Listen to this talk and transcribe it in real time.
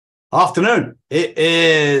Afternoon. It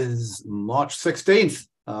is March 16th,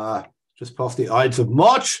 just past the Ides of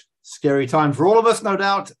March. Scary time for all of us, no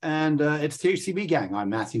doubt. And it's THCB Gang. I'm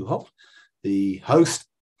Matthew Holt, the host,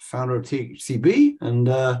 founder of THCB, and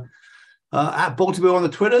at Baltimore on the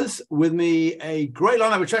Twitters. With me, a great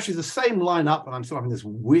lineup, which actually is the same lineup, and I'm still having this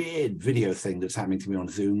weird video thing that's happening to me on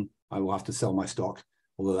Zoom. I will have to sell my stock,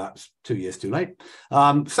 although that's 2 years too late.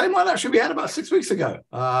 Same line actually we had about 6 weeks ago,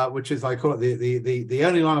 which is, I call it the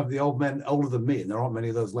only line of the old men older than me, and there aren't many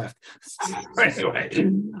of those left. Anyway,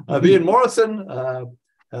 Ian Morrison,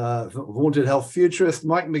 vaunted health futurist,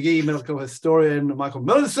 Mike Magee, medical historian, Michael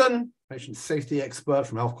Millenson, patient safety expert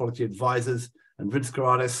from Health Quality Advisors, and Vince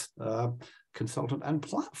Kuraitis, consultant and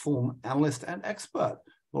platform analyst and expert.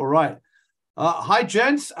 All right. Hi,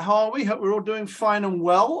 gents. How are we? Hope we're all doing fine and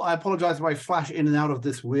well. I apologize if I flash in and out of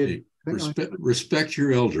this weird thing. Respect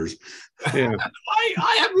your elders. Yeah.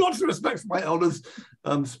 I have lots of respect for my elders,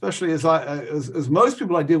 especially as most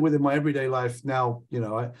people I deal with in my everyday life now. You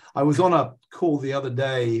know, I was on a call the other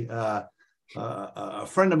day. A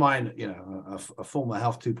friend of mine, you know, a former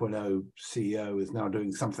Health 2.0 CEO, is now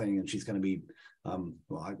doing something, and she's going to be.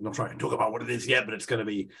 Well, I'm not trying to talk about what it is yet, but it's going to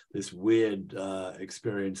be this weird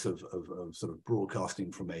experience of sort of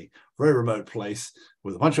broadcasting from a very remote place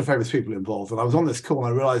with a bunch of famous people involved. And I was on this call, and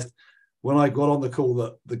I realized when I got on the call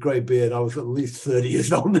that the grey beard, I was at least 30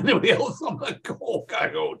 years older than anybody else on the call.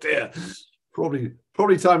 Going, oh dear,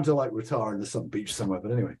 probably time to like retire into some beach somewhere.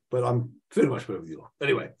 But anyway, I'm feeling much better with you all.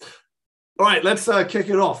 Anyway, all right, let's kick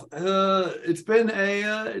it off. It's been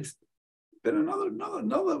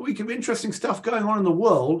another week of interesting stuff going on in the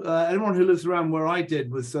world. Anyone who lives around where I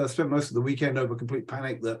did was spent most of the weekend over complete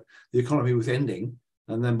panic that the economy was ending,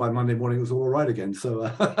 and then by Monday morning it was all right again. So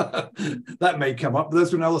that may come up, but there's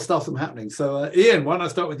been other stuff happening. So Ian, why don't I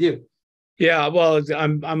start with you? Yeah, well,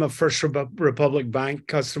 I'm a First Republic Bank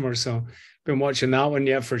customer, so been watching that one,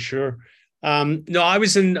 yeah, for sure. No, I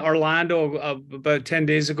was in Orlando about 10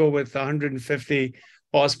 days ago with 150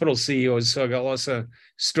 hospital CEOs, so I got lots of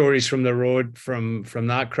stories from the road from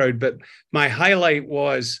that crowd. But my highlight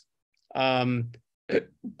was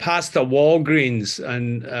past the Walgreens,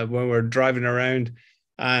 and when we're driving around,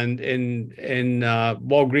 and in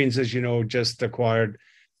Walgreens, as you know, just acquired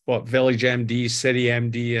Village MD, City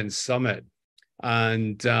MD, and Summit,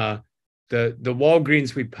 and the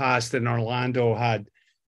Walgreens we passed in Orlando had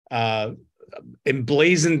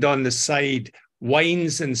emblazoned on the side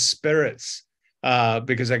wines and spirits.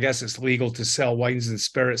 Because I guess it's legal to sell wines and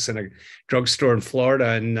spirits in a drugstore in Florida.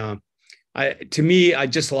 And to me, I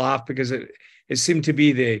just laughed because it seemed to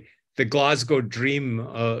be the Glasgow dream,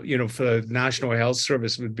 for the National Health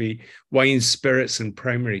Service would be wines, spirits, and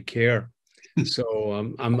primary care.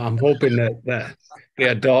 So I'm hoping that they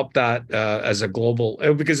adopt that as a global,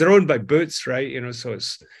 because they're owned by Boots, right? You know, so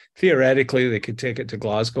it's theoretically they could take it to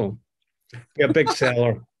Glasgow. Be a big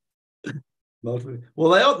seller. Well,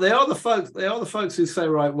 they are the folks who say,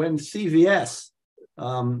 right, when CVS,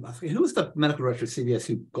 I forget who was the medical director of CVS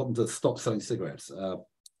who got them to stop selling cigarettes.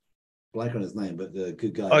 Blank on his name, but the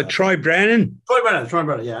good guy. Troy Brennan. Troy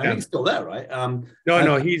Brennan. Yeah, I think he's still there, right?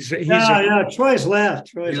 No, he's Troy's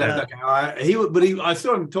left. He left. Okay. I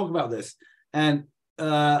saw him talk about this, and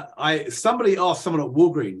somebody asked someone at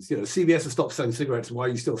Walgreens, you know, CVS has stopped selling cigarettes. Why are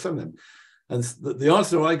you still selling them? And the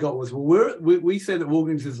answer I got was, well, we say that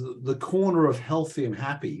Walgreens is the corner of healthy and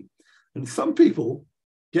happy. And some people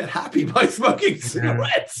get happy by smoking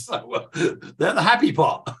cigarettes. So they're the happy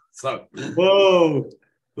part. So, whoa.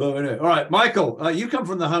 Well, anyway. All right, Michael, you come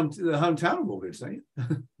from the hometown of Walgreens, don't you?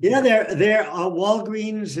 Yeah,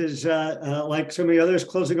 Walgreens is like so many others,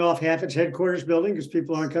 closing off half its headquarters building because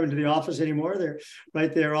people aren't coming to the office anymore. They're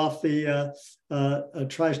right there off the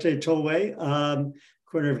Tri-State Tollway.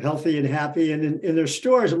 Corner of healthy and happy, and in their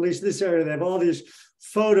stores, at least this area, they have all these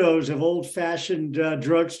photos of old-fashioned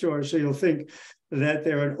drugstores. So you'll think that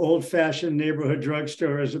they're an old-fashioned neighborhood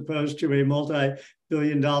drugstore as opposed to a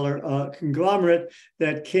multi-billion-dollar conglomerate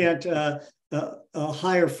that can't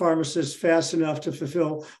hire pharmacists fast enough to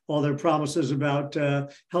fulfill all their promises about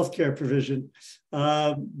healthcare provision.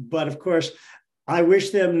 But of course, I wish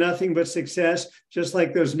them nothing but success, just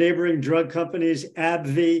like those neighboring drug companies,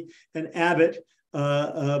 AbbVie and Abbott.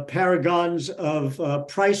 Paragons of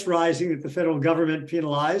price rising that the federal government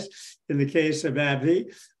penalized in the case of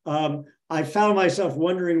AbbVie. I found myself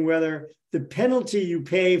wondering whether the penalty you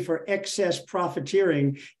pay for excess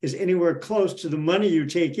profiteering is anywhere close to the money you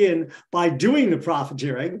take in by doing the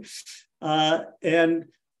profiteering, and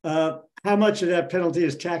how much of that penalty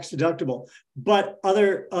is tax deductible. But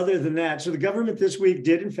other than that, so the government this week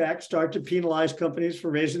did in fact start to penalize companies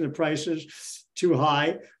for raising the prices too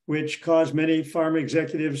high, which caused many pharma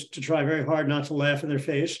executives to try very hard not to laugh in their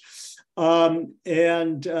face. Of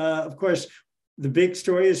course, the big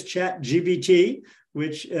story is ChatGPT,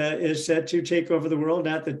 which is set to take over the world.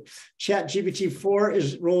 Now that ChatGPT 4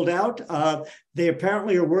 is rolled out, they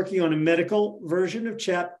apparently are working on a medical version of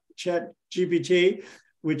ChatGPT,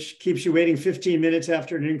 which keeps you waiting 15 minutes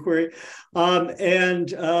after an inquiry. They're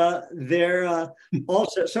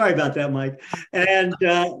also, sorry about that, Mike. And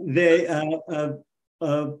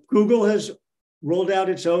Google has rolled out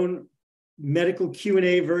its own medical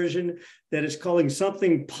Q&A version that is calling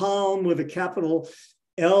something Palm with a capital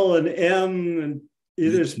L and M, and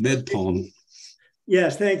either MedPalm.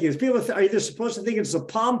 Yes, thank you. People are either supposed to think it's a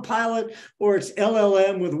Palm Pilot or it's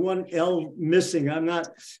LLM with one L missing. I'm not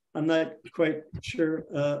quite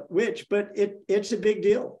sure which, but it's a big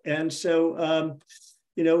deal. And so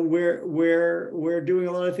we're doing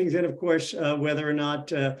a lot of things. And of course, whether or not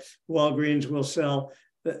Walgreens will sell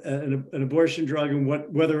an abortion drug, and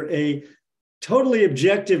whether a totally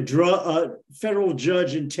objective federal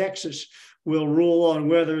judge in Texas will rule on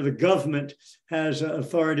whether the government has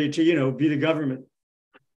authority to, be the government.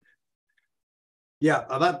 Yeah,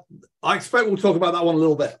 I expect we'll talk about that one a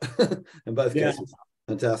little bit in both cases.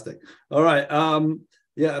 Fantastic. All right. And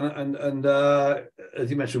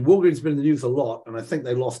as you mentioned, Walgreens has been in the news a lot, and I think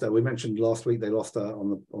they lost we mentioned last week they lost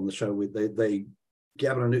on the show.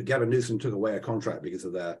 Gavin Newsom took away a contract because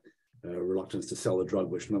of their reluctance to sell the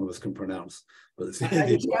drug, which none of us can pronounce. But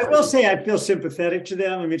I will say I feel sympathetic to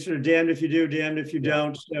them. I mean, sort of damned if you do, damned if you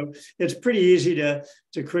don't. So it's pretty easy to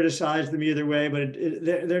criticize them either way, but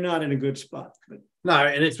they're not in a good spot. No,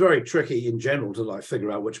 and it's very tricky in general to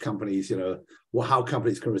figure out which companies, how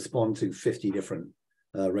companies can respond to 50 different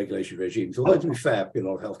regulatory regimes. Although to be fair, a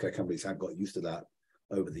lot of healthcare companies have got used to that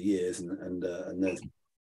over the years, and there's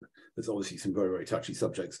obviously some very, very touchy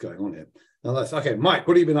subjects going on here. Now okay, Mike,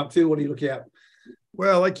 what have you been up to? What are you looking at?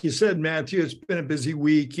 Well, like you said, Matthew, it's been a busy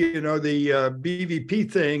week. The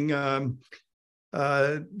BVP thing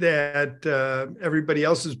that everybody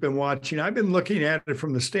else has been watching. I've been looking at it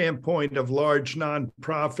from the standpoint of large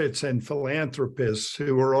nonprofits and philanthropists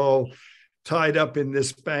who are all tied up in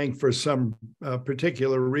this bank for some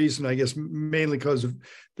particular reason, I guess mainly because of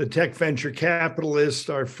the tech venture capitalists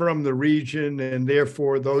are from the region, and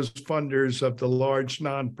therefore those funders of the large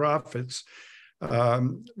nonprofits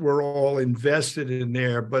were all invested in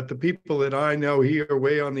there. But the people that I know here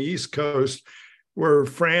way on the East Coast were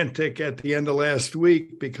frantic at the end of last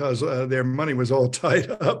week because their money was all tied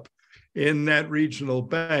up in that regional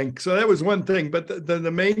bank. So that was one thing. But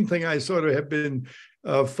the main thing I sort of have been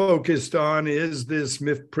focused on is this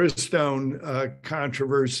mifepristone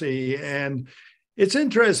controversy. And it's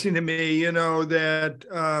interesting to me, that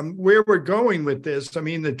where we're going with this, I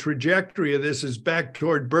mean, the trajectory of this is back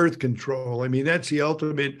toward birth control. I mean, that's the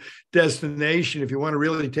ultimate destination. If you want to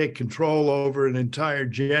really take control over an entire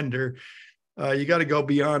gender, you got to go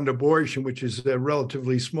beyond abortion, which is a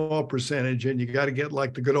relatively small percentage, and you got to get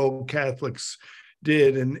like the good old Catholics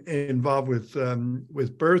did and involved with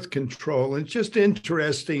birth control. And it's just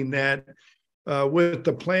interesting that with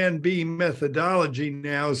the Plan B methodology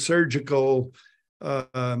now, surgical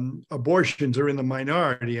abortions are in the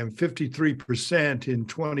minority, and 53% in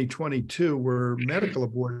 2022 were medical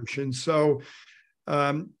abortions. So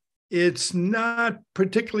it's not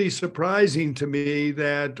particularly surprising to me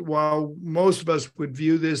that while most of us would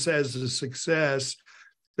view this as a success,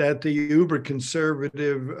 that the uber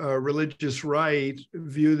conservative religious right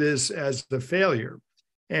view this as the failure.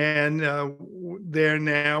 And they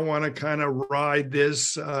now want to kind of ride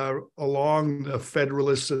this along the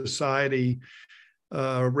Federalist Society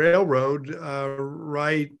railroad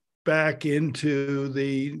right back into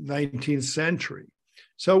the 19th century.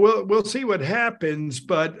 So we'll see what happens,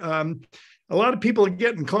 but a lot of people are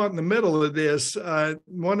getting caught in the middle of this.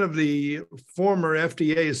 One of the former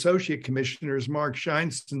FDA associate commissioners, Mark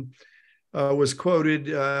Scheinson, was quoted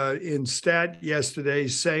in Stat yesterday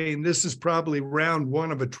saying, this is probably round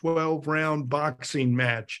one of a 12-round boxing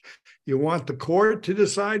match. You want the court to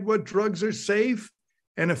decide what drugs are safe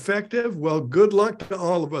and effective? Well, good luck to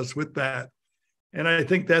all of us with that. And I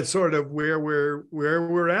think that's sort of where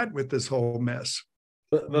we're at with this whole mess.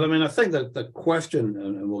 But I mean, I think that the question,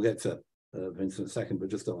 and we'll get to Vince in a second, but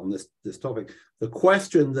just on this topic, the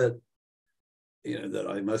question that that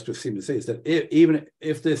I most of seem to see is that even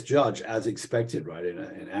if this judge, as expected, right,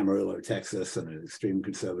 in Amarillo, Texas, and an extreme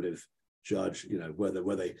conservative judge, where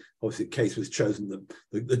they obviously the case was chosen,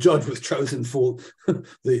 the judge was chosen for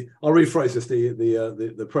I'll rephrase this,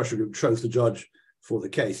 the pressure group chose the judge for the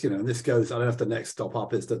case, and this goes, I don't know if the next stop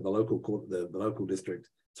up is that the local court, the local district,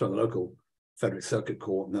 sorry, the local Federal Circuit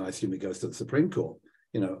Court, and then I assume it goes to the Supreme Court.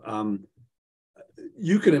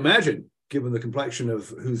 You can imagine, given the complexion of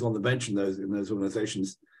who's on the bench in those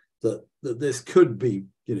organizations, that this could be,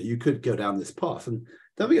 you could go down this path. And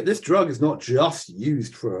don't forget, this drug is not just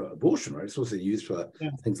used for abortion, right? It's also used for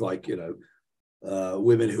things like,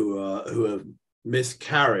 women who have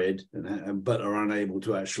miscarried but are unable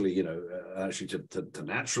to actually, to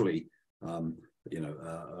naturally,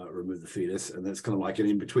 remove the fetus. And that's kind of like an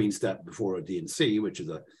in-between step before a D&C, which is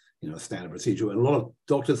a standard procedure. And a lot of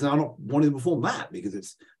doctors now are not wanting to perform that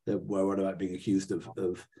because they're worried about being accused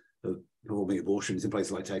of performing abortions in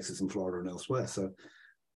places like Texas and Florida and elsewhere. So,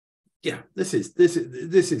 yeah, this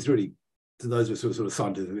is really, to those of us who are sort of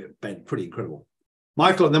scientific bent, pretty incredible.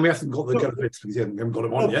 Michael, and then we haven't got the benefits because you haven't got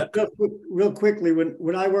him on yet. Real quickly,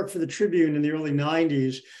 when I worked for the Tribune in the early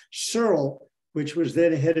 90s, Searle, which was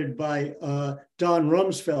then headed by Don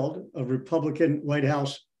Rumsfeld of Republican White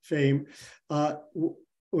House fame,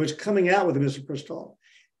 was coming out with a misoprostol,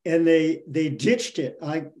 and they ditched it.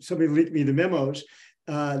 Somebody leaked me the memos.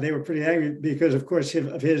 They were pretty angry because, of course,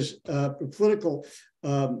 of his political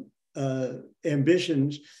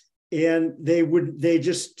ambitions, and they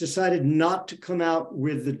just decided not to come out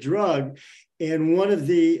with the drug. And one of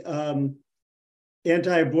the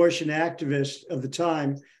anti-abortion activists of the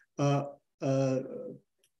time,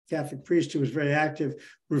 Catholic priest who was very active,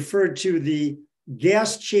 referred to the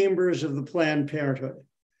gas chambers of the Planned Parenthood.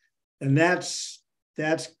 And that's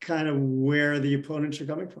kind of where the opponents are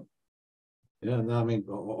coming from. Yeah, no, I mean,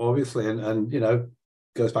 obviously, and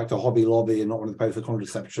goes back to Hobby Lobby and not wanting to pay for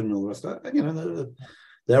contraception and all the rest of that.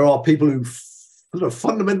 There are people who sort of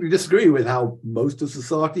fundamentally disagree with how most of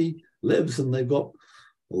society lives, and they've got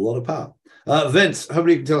a lot of power. Vince,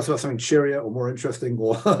 hopefully you can tell us about something cheerier or more interesting,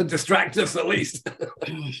 or distract us at least.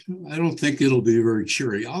 I don't think it'll be very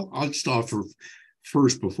cheery. I'll just offer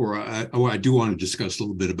first before I do want to discuss a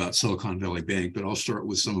little bit about Silicon Valley Bank, but I'll start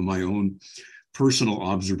with some of my own personal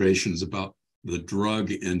observations about the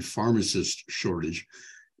drug and pharmacist shortage.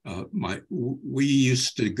 We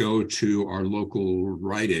used to go to our local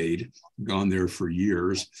Rite Aid, gone there for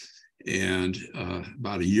years, and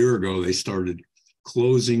about a year ago they started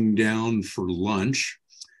closing down for lunch,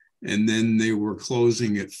 and then they were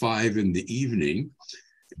closing at 5 p.m.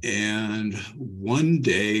 And one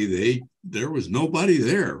day there was nobody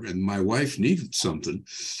there, and my wife needed something.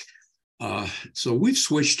 So we've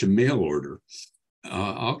switched to mail order.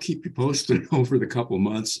 I'll keep you posted over the couple of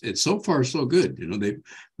months. It's so far so good.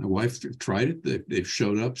 My wife tried it. They've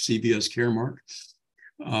showed up. CVS Caremark.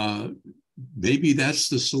 Maybe that's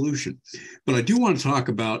the solution. But I do want to talk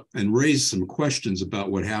about and raise some questions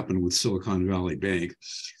about what happened with Silicon Valley Bank.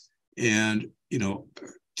 And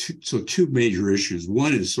two major issues.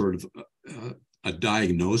 One is sort of a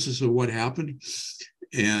diagnosis of what happened,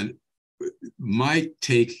 and my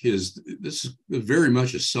take is this is very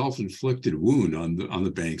much a self-inflicted wound on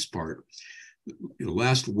the bank's part.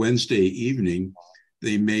 Last Wednesday evening,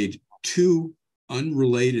 they made two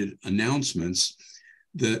unrelated announcements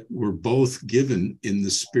that were both given in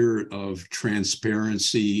the spirit of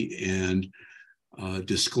transparency and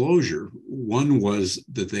disclosure. One was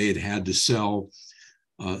that they had to sell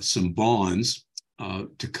some bonds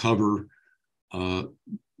to cover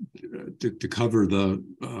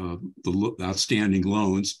the outstanding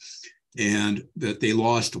loans, and that they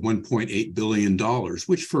lost $1.8 billion,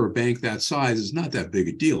 which for a bank that size is not that big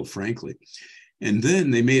a deal, frankly. And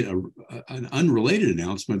then they made an unrelated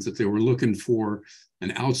announcement that they were looking for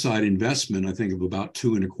an outside investment, I think, of about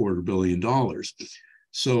 $2.25 billion.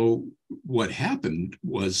 So what happened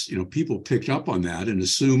was, people picked up on that and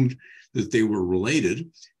assumed that they were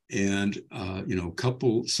related. And,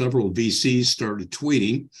 several VCs started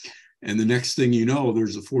tweeting. And the next thing you know,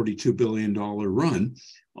 there's a $42 billion run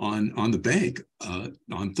on the bank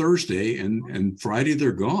on Thursday, and Friday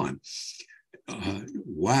they're gone.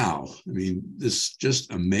 Wow. I mean, this is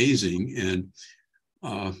just amazing. And,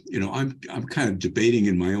 I'm kind of debating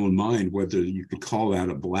in my own mind whether you could call that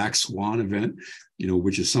a black swan event,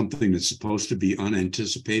 which is something that's supposed to be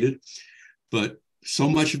unanticipated. But so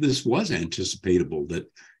much of this was anticipatable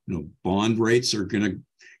that, bond rates are going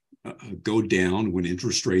to go down when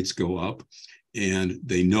interest rates go up. And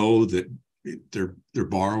they know that their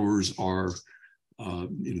borrowers are,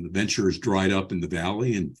 the venture is dried up in the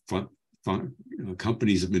valley, and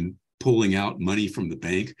companies have been pulling out money from the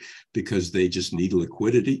bank because they just need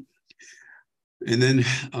liquidity. And then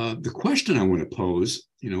the question I want to pose,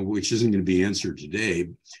 which isn't going to be answered today,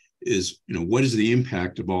 is, what is the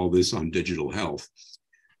impact of all this on digital health?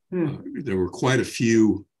 There were quite a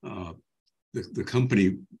few the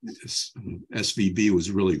company SVB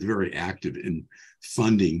was really very active in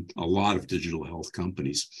funding a lot of digital health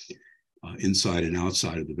companies inside and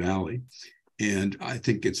outside of the Valley. And I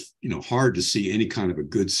think it's hard to see any kind of a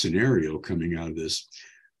good scenario coming out of this.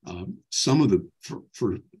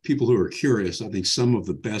 For people who are curious, I think some of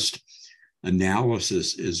the best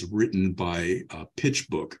analysis is written by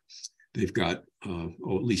PitchBook. They've got at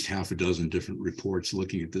least half a dozen different reports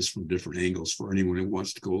looking at this from different angles for anyone who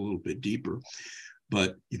wants to go a little bit deeper.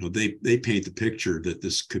 But they paint the picture that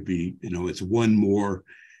this could be, it's one more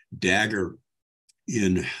dagger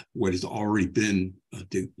in what has already been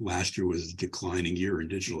last year was a declining year in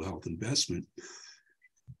digital health investment.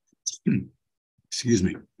 Excuse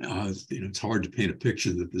me. It's hard to paint a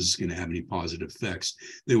picture that this is going to have any positive effects.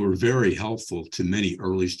 They were very helpful to many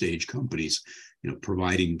early stage companies,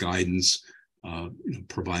 providing guidance,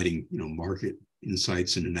 providing market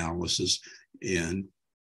insights and analysis, and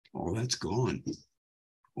all that's gone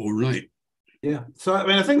overnight. Yeah. So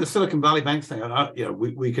I think the Silicon Valley Bank thing,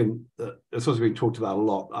 we can. It's also being talked about a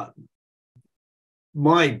lot.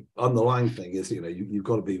 My underlying thing is, you've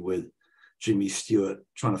got to be with Jimmy Stewart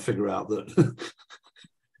trying to figure out that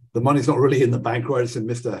the money's not really in the bank, right? It's in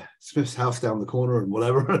Mr. Smith's house down the corner and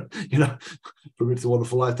whatever, from It's a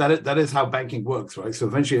Wonderful Life. That is how banking works, right? So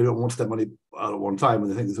eventually you don't want to spend money out at one time when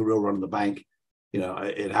they think there's a real run in the bank.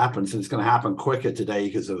 It happens, and it's going to happen quicker today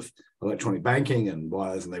because of electronic banking and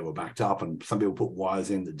wires, and they were backed up, and some people put wires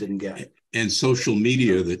in that didn't get it. And social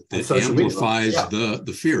media that amplifies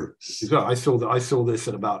the fear. I saw this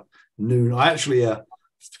at about noon. I actually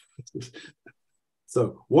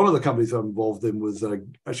so one of the companies I'm involved in was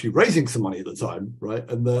actually raising some money at the time, right?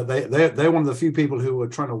 And they're one of the few people who were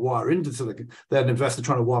trying to wire into Silicon. They had an investor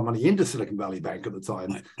trying to wire money into Silicon Valley Bank at the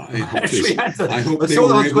time. I saw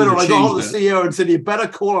them on Twitter. I got hold of the CEO and said, "You better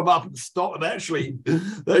call them up and stop." And they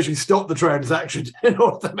actually stopped the transaction in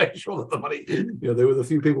order to make sure that the money. There were the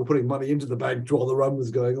few people putting money into the bank while the run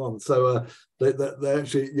was going on. So they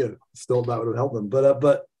actually stopped. That would have helped them.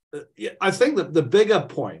 But I think that the bigger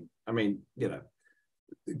point.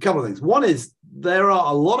 A couple of things. One is there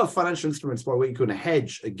are a lot of financial instruments by which you can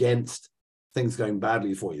hedge against things going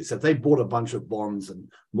badly for you. So if they bought a bunch of bonds and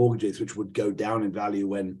mortgages, which would go down in value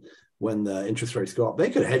when the interest rates go up, they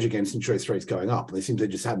could hedge against interest rates going up. And they seem they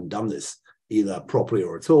just hadn't done this either properly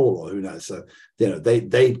or at all, or who knows. So,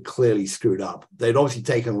 they clearly screwed up. They'd obviously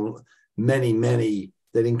taken they'd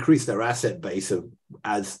increased their asset base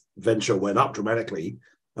as venture went up dramatically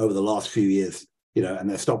over the last few years. And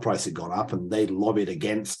their stock price had gone up, and they lobbied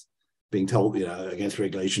against being told, against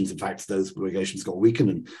regulations. In fact, those regulations got weakened,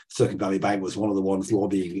 and Silicon Valley Bank was one of the ones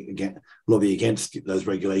lobbying against those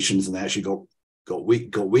regulations, and they actually got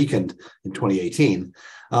weakened in 2018.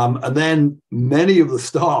 And then many of the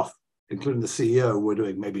staff, including the CEO, were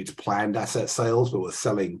doing maybe planned asset sales, but were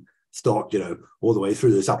selling stock, all the way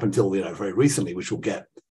through this up until very recently, which we'll get,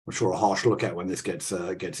 I'm sure, a harsh look at when this gets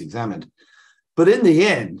examined. But in the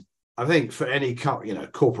end, I think for any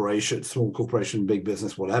corporation, small corporation, big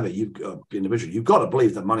business, whatever, individual, you've got to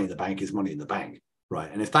believe that money in the bank is money in the bank, right?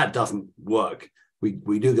 And if that doesn't work, we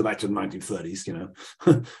do go back to the 1930s,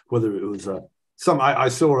 whether it was I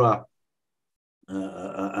saw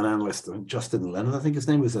an analyst, Justin Leonard, I think his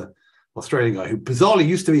name was, an Australian guy who bizarrely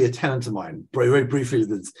used to be a tenant of mine, very briefly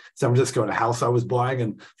in San Francisco, in a house I was buying,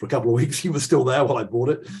 and for a couple of weeks he was still there while I bought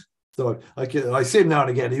it. So I see him now and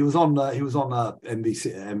again. He was on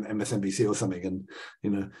NBC, MSNBC or something,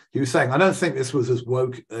 and he was saying, I don't think this was as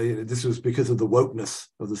woke. This was because of the wokeness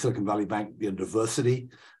of the Silicon Valley Bank, diversity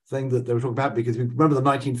thing that they were talking about. Because we remember the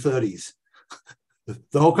 1930s,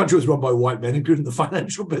 the whole country was run by white men, including the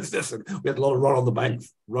financial business, and we had a lot of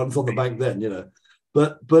runs on the bank then.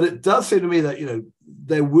 But it does seem to me that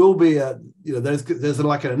there will be there's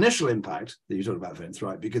like an initial impact that you're talking about, Vince,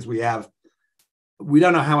 right? Because we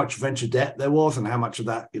don't know how much venture debt there was and how much of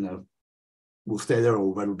that, will stay there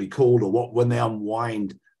or when it'll be called, or when they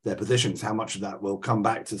unwind their positions, how much of that will come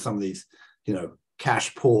back to some of these,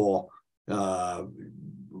 cash poor,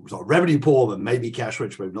 revenue poor, but maybe cash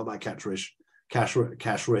rich, maybe not that cash rich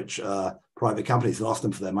private companies, and ask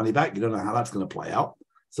them for their money back. You don't know how that's going to play out.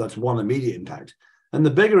 So that's one immediate impact. And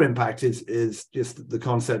the bigger impact is just the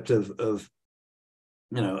concept of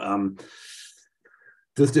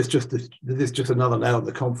This is just another nail in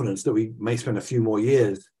the confidence that we may spend a few more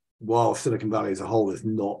years while Silicon Valley as a whole is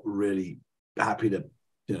not really happy to,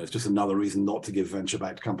 it's just another reason not to give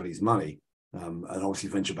venture-backed companies money. And obviously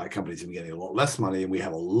venture-backed companies have been getting a lot less money, and we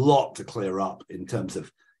have a lot to clear up in terms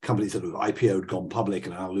of companies that have IPO'd, gone public,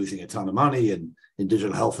 and are losing a ton of money, and in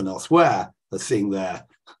digital health and elsewhere are seeing their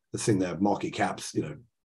market caps,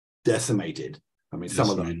 decimated. I mean, Yes, some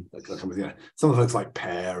of I them, mean- some of the folks like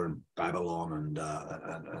Pear and Babylon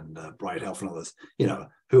and Bright Health and others,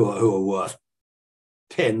 who are worth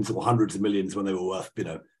tens or hundreds of millions when they were worth,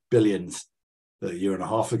 billions a year and a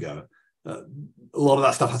half ago. A lot of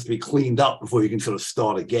that stuff has to be cleaned up before you can sort of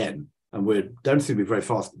start again, and we don't seem to be very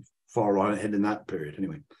far ahead in that period.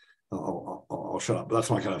 Anyway, I'll shut up. But that's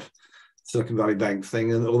my kind of Silicon Valley Bank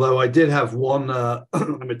thing. And although I did have one,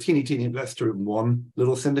 I'm a teeny investor in one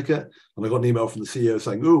little syndicate, and I got an email from the CEO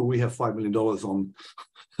saying, "Oh, we have $5 million on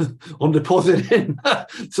on deposit in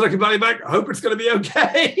Silicon Valley Bank. I hope it's going to be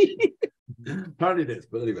okay." Apparently it is,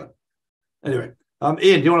 but anyway.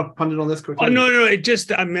 Ian, do you want to pundit on this quickly? Oh, no. It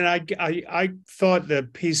just, I thought the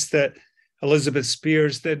piece that Elizabeth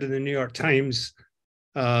Spears did in the New York Times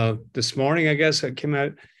this morning, I guess it came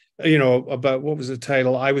out, about, what was the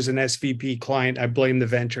title? I was an SVP client. I blame the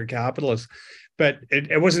venture capitalists. But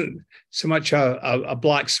it wasn't so much a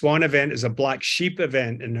black swan event as a black sheep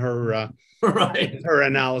event in her her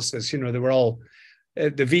analysis. They were all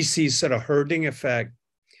the VC's sort of herding effect.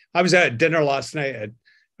 I was at dinner last night at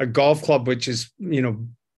a golf club, which is,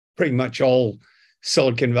 pretty much all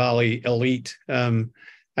Silicon Valley elite. And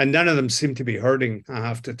none of them seem to be hurting, I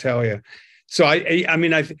have to tell you. So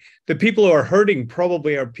the people who are hurting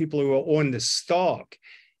probably are people who own the stock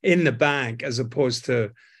in the bank, as opposed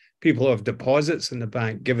to people who have deposits in the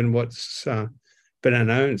bank, given what's been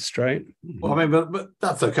announced, right? Well, but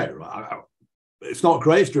that's okay, right? It's not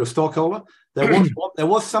great if you're a stockholder. There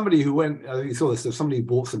was somebody who went, I think you saw this, there's somebody who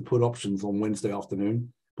bought some put options on Wednesday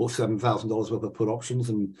afternoon, bought $7,000 worth of put options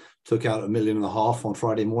and took out $1.5 million on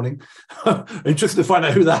Friday morning. Interested to find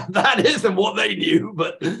out who that is and what they knew.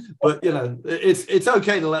 But it's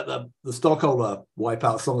okay to let the stockholder wipe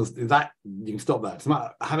out as long as that you can stop that. It's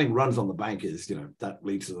not having runs on the bank is, that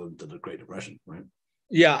leads to the Great Depression, right?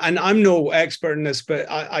 Yeah, and I'm no expert in this, but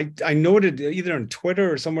I noted either on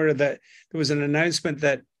Twitter or somewhere that there was an announcement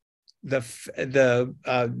that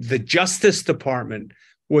the Justice Department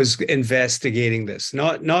was investigating this,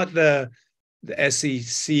 not the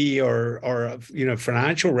SEC or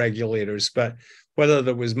financial regulators, but whether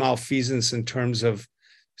there was malfeasance in terms of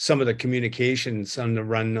some of the communications on the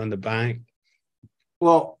run on the bank.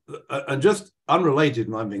 Well, and just unrelated,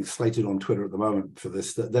 and I'm being slated on Twitter at the moment for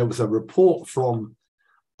this, that there was a report from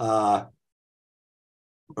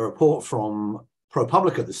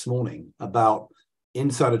ProPublica this morning about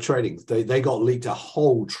insider trading. They got leaked a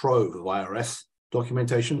whole trove of IRS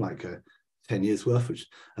documentation, like 10 years worth,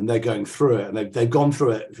 and they're going through it, and they've gone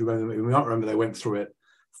through it. If you remember, they went through it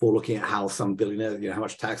for looking at how some billionaires, how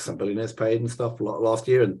much tax some billionaires paid and stuff last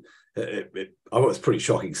year, and it was pretty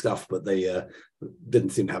shocking stuff. But they didn't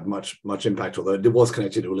seem to have much impact, although it was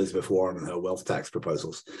connected to Elizabeth Warren and her wealth tax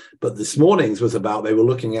proposals. But this morning's was about, they were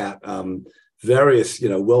looking at various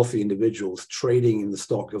wealthy individuals trading in the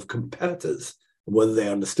stock of competitors, whether they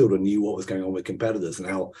understood or knew what was going on with competitors, and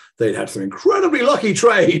how they'd had some incredibly lucky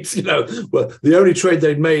trades, where the only trade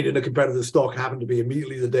they'd made in a competitor's stock happened to be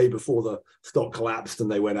immediately the day before the stock collapsed and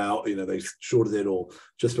they went out, they shorted it, or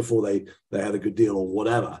just before they had a good deal or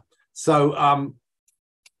whatever. So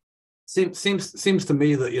seems to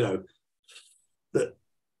me that, that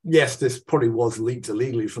yes, this probably was leaked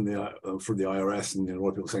illegally from the IRS, and a lot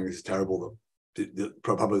of people saying this is terrible that the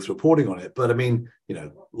ProPublic's reporting on it. But I mean,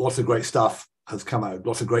 lots of great stuff has come out,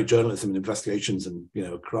 lots of great journalism and investigations, and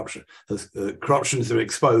corruption has been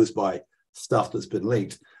exposed by stuff that's been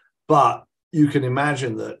leaked. But you can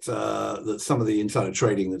imagine that that some of the insider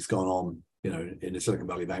trading that's gone on, in the Silicon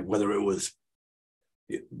Valley Bank, whether it was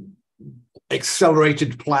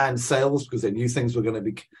accelerated planned sales because they knew things were going to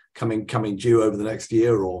be coming due over the next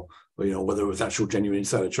year, or whether it was actual genuine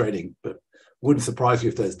insider trading. But wouldn't surprise you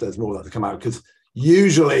if there's more of that to come out, because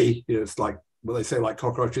usually it's like, well, they say like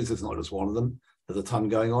cockroaches, it's not just one of them. There's a ton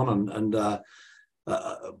going on,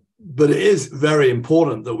 but it is very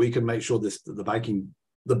important that we can make sure the banking,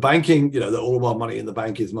 that all of our money in the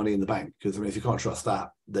bank is money in the bank. Because if you can't trust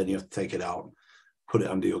that, then you have to take it out, put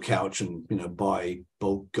it under your couch, and buy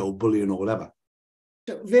bulk gold bullion or whatever.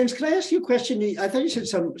 So, Vince, can I ask you a question? I thought you said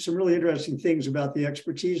some really interesting things about the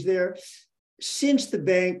expertise there. Since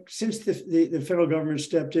the federal government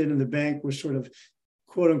stepped in and the bank was sort of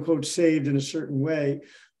quote unquote saved in a certain way,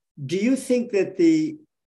 do you think that the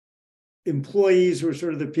employees were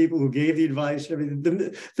sort of the people who gave the advice and everything,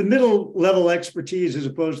 the middle level expertise as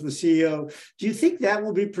opposed to the CEO, do you think that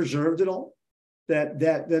will be preserved at all?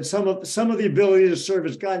 That some of the ability to serve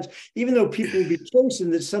as guidance, even though people will be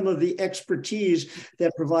chosen, that some of the expertise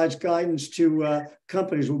that provides guidance to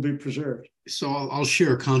companies will be preserved? So I'll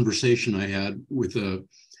share a conversation I had with a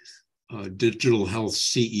digital health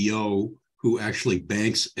CEO who actually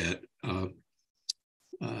banks at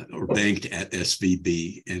or banked at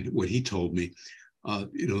SVB. And what he told me,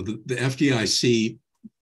 the FDIC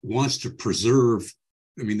wants to preserve,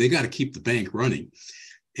 I mean, they got to keep the bank running.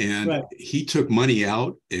 And right. He took money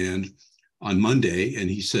out on Monday, and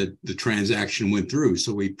he said the transaction went through.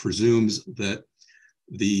 So he presumes that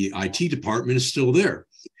the IT department is still there.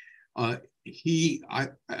 What he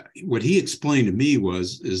explained to me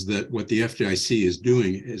is that what the FDIC is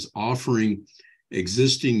doing is offering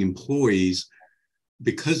existing employees,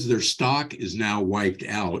 because their stock is now wiped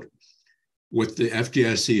out. What the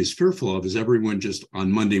FDIC is fearful of is everyone just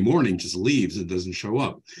on Monday morning just leaves and doesn't show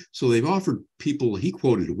up. So they've offered people, he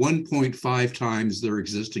quoted, 1.5 times their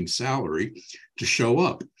existing salary to show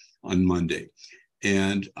up on Monday.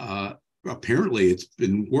 And apparently it's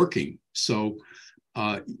been working. So,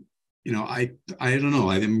 I don't know.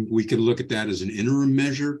 I think we could look at that as an interim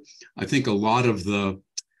measure. I think a lot of the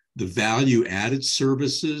value added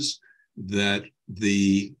services that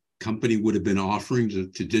the company would have been offering to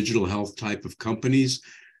digital health type of companies,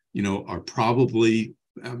 are probably,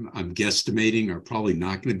 I'm guesstimating, are probably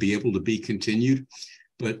not going to be able to be continued.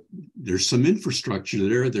 But there's some infrastructure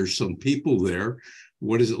there. There's some people there.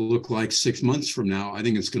 What does it look like 6 months from now? I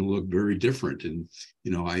think it's going to look very different. And,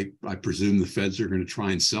 I presume the feds are going to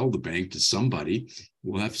try and sell the bank to somebody.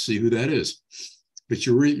 We'll have to see who that is. But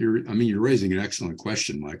you're raising an excellent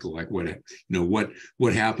question, Michael. Like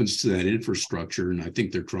what happens to that infrastructure? And I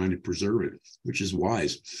think they're trying to preserve it, which is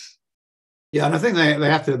wise. Yeah, and I think they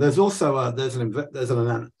have to. There's also there's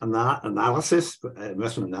an analysis,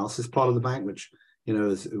 investment analysis part of the bank, which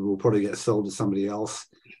will probably get sold to somebody else.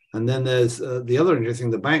 And then there's the other interesting.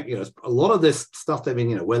 The bank, a lot of this stuff they've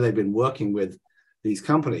been, where they've been working with these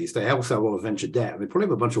companies, they also have a lot of venture debt. They probably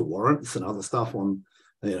have a bunch of warrants and other stuff on.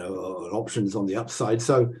 Options on the upside.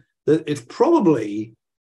 So it's probably,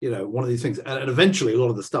 one of these things. And eventually a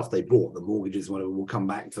lot of the stuff they bought, the mortgages, whatever, will come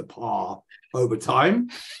back to par over time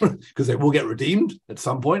because they will get redeemed at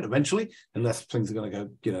some point eventually, unless things are going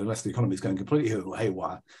to go, unless the economy is going completely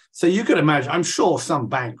haywire. So you could imagine, I'm sure some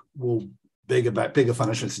bank bigger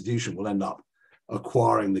financial institution will end up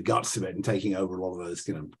acquiring the guts of it and taking over a lot of those,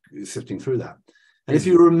 sifting through that. And if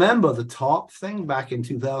you remember the TARP thing back in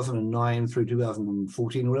 2009 through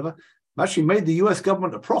 2014 or whatever, actually made the US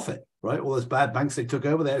government a profit, right? All those bad banks they took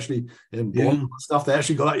over, they actually, in bond stuff, they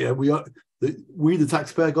actually got out, we the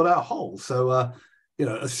taxpayer got out whole. So,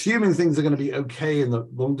 assuming things are going to be okay in the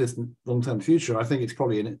long-term future, I think it's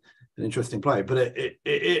probably an interesting play. But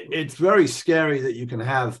it's very scary that you can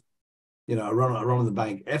have, a run of the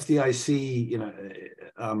bank. FDIC,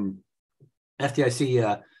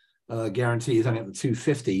 FDIC guarantee is only up to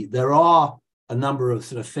 250. There are a number of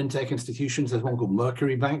sort of fintech institutions. There's one called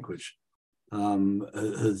Mercury Bank, which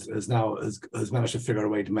has managed to figure out a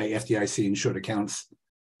way to make FDIC insured accounts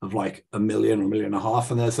of like $1 million or $1.5 million.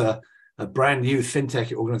 And there's a brand new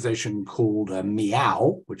fintech organization called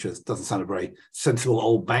Meow, which doesn't sound a very sensible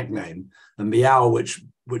old bank name. And Meow, which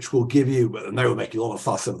will give you, and they will make you a lot of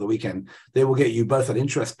fuss over the weekend. They will get you both an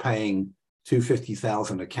interest-paying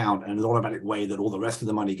 $250,000 account and an automatic way that all the rest of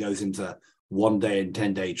the money goes into 1 day and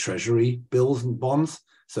 10-day treasury bills and bonds.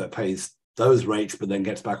 So it pays those rates, but then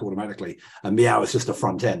gets back automatically. And Meow is just a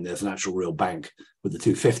front end. There's an actual real bank with the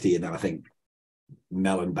 250, and then I think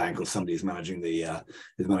Mellon Bank or somebody is managing the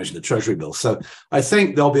treasury bills. So I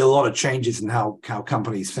think there'll be a lot of changes in how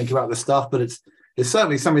companies think about this stuff, but it's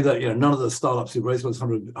certainly something that none of the startups who raised those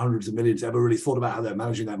hundreds of millions ever really thought about how they're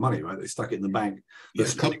managing that money, right? They stuck it in the bank. They're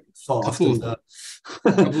spending fast. No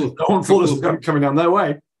one thought this was coming down their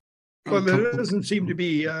way. Well, there doesn't seem to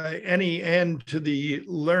be any end to the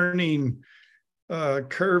learning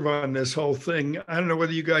curve on this whole thing. I don't know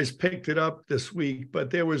whether you guys picked it up this week,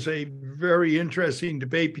 but there was a very interesting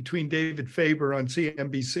debate between David Faber on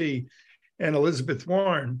CNBC and Elizabeth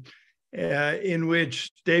Warren, in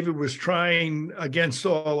which David was trying against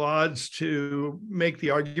all odds to make the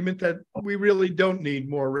argument that we really don't need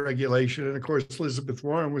more regulation. And of course, Elizabeth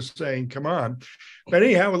Warren was saying, come on. But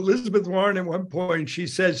anyhow, Elizabeth Warren at one point, she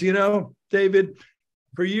says, David,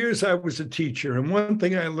 for years I was a teacher. And one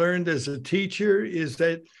thing I learned as a teacher is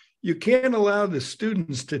that you can't allow the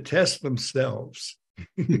students to test themselves.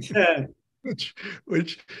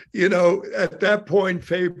 Which, at that point,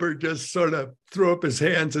 Faber just sort of threw up his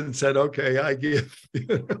hands and said, okay, I give,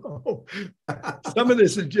 some of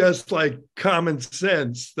this is just like common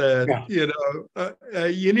sense that,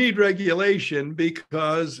 you need regulation,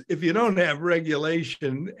 because if you don't have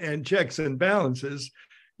regulation and checks and balances,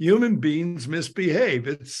 human beings misbehave.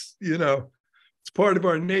 It's part of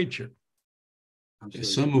our nature.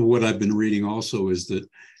 Some of what I've been reading also is that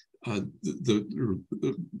the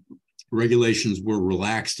regulations were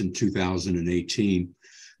relaxed in 2018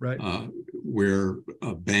 Right. Where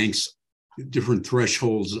banks, different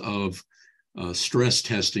thresholds of stress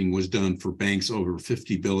testing was done for banks over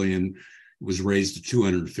 50 billion, was raised to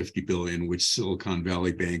 250 billion, which Silicon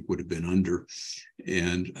Valley Bank would have been under.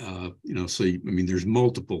 And, so, there's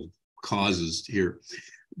multiple causes here.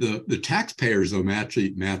 The taxpayers, though,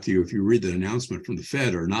 Matthew, if you read the announcement from the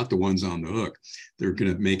Fed, are not the ones on the hook. They're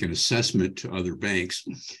going to make an assessment to other banks.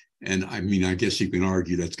 And I guess you can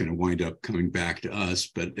argue that's going to wind up coming back to us,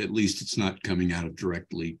 but at least it's not coming out of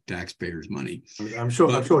directly taxpayers' money. I'm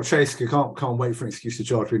sure Chase can't wait for an excuse to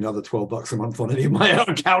charge me another $12 a month on any of my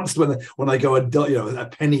accounts when I go a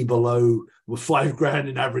penny below with $5,000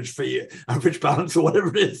 in average fee, average balance, or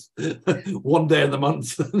whatever it is, one day in the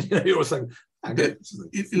month. You're saying,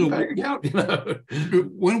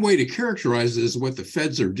 one way to characterize it is what the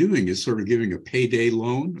feds are doing is sort of giving a payday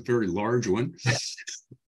loan, a very large one.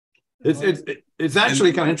 It's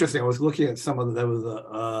actually kind of interesting. I was looking at some of there was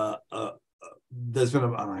there's been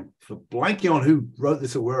I'm blanking on who wrote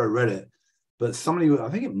this or where I read it, but somebody, I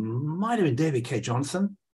think it might have been David K.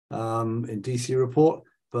 Johnson in DC Report,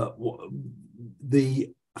 but the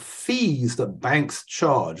fees that banks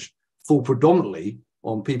charge fall predominantly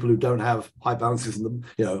on people who don't have high balances in them,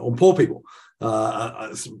 on poor people. A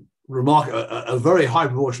very high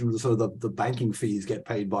proportion of the banking fees get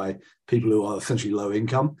paid by people who are essentially low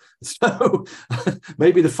income. So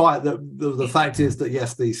maybe the fact is that,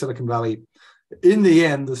 yes, the Silicon Valley, in the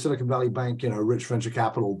end, the Silicon Valley Bank, rich venture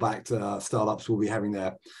capital backed startups will be having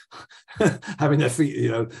their fee.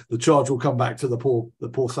 The charge will come back to the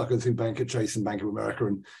poor suckers who bank at Chase and Bank of America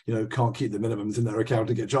and can't keep the minimums in their account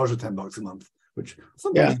to get charged $10 a month. Which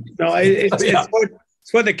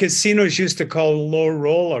it's what the casinos used to call low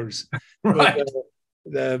rollers, right?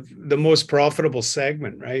 The most profitable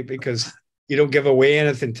segment, right? Because you don't give away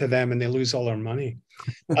anything to them and they lose all their money.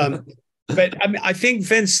 But I think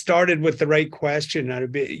Vince started with the right question.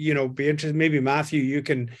 I'd be interested. Maybe Matthew, you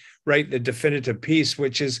can write the definitive piece,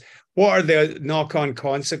 which is what are the knock-on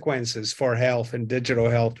consequences for health and digital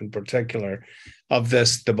health in particular of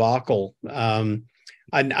this debacle? One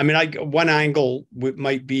angle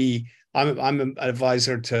might be. I'm an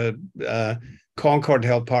advisor to Concord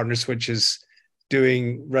Health Partners, which is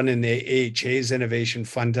running the AHA's Innovation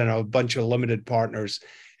Fund and a bunch of limited partners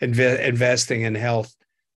investing in health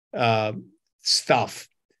stuff.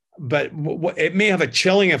 But it may have a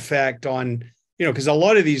chilling effect on, because a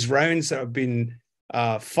lot of these rounds that have been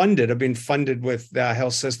funded with the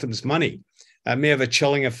health system's money. It may have a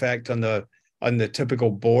chilling effect on the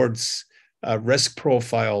typical board's risk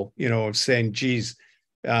profile, of saying, geez,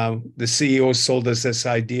 the CEO sold us this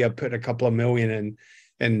idea, put a couple of million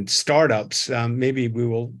in startups. Maybe we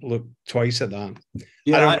will look twice at that.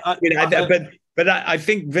 Yeah, but I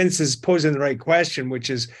think Vince is posing the right question,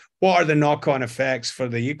 which is what are the knock-on effects for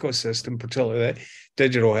the ecosystem, particularly the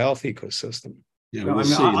digital health ecosystem? Yeah, we'll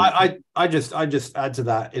see. I just add to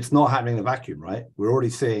that. It's not happening in a vacuum, right? We're already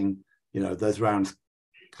seeing those rounds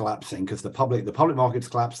collapsing because the public markets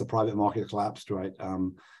collapsed, the private market collapsed, right?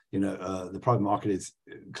 The private market is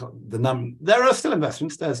there are still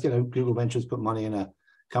investments. There's, Google Ventures put money in a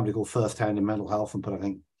company called First Hand in mental health and put, I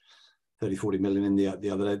think, 30-40 million in the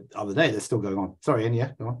other day. They're still going on. Sorry, Ian,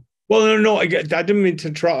 yeah, go on. Well, no, I didn't mean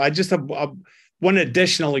to try. I just have one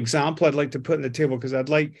additional example I'd like to put on the table because I'd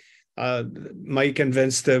like Mike and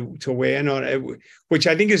Vince to weigh in on it, which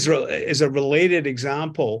I think is a related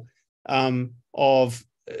example of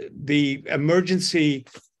the emergency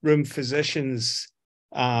room physicians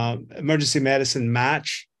emergency medicine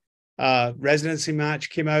match, residency match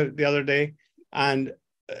came out the other day, and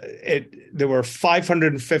there were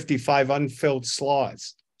 555 unfilled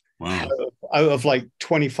slots. Wow. Out of like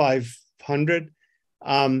 2,500,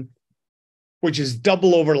 which is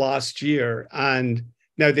double over last year. And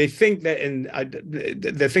now they think that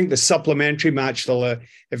the supplementary match they'll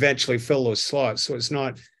eventually fill those slots. So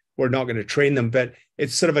we're not going to train them, but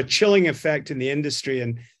it's sort of a chilling effect in the industry.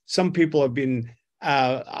 And some people have been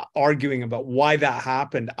arguing about why that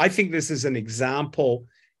happened. I think this is an example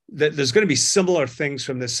that there's going to be similar things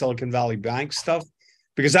from the Silicon Valley Bank stuff,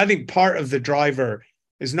 because I think part of the driver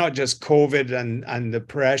is not just COVID and the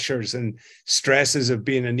pressures and stresses of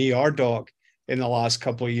being an ER doc in the last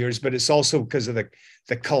couple of years, but it's also because of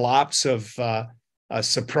the collapse of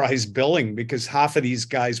surprise billing, because half of these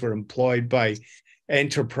guys were employed by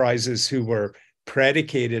enterprises who were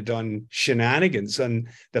predicated on shenanigans, and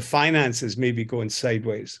the finances may be going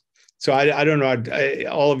sideways. So I don't know.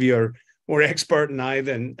 All of you are more expert than I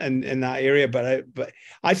in that area, but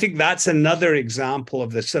I think that's another example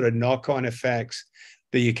of the sort of knock-on effects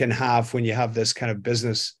that you can have when you have this kind of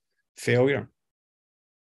business failure.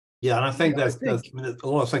 Yeah, and I think Yeah, there's a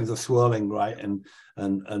lot of things are swirling, right? And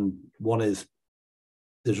one is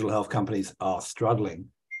digital health companies are struggling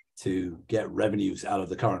to get revenues out of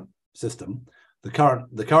the current system. The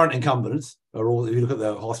current incumbents are all. If you look at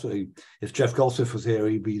the hospital, if Jeff Goldsmith was here,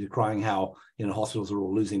 he'd be decrying how hospitals are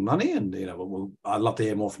all losing money. And I'd love to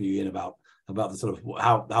hear more from you, Ian, about the sort of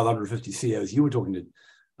how the 150 CEOs you were talking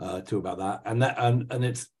to about that.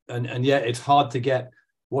 And yet it's hard to get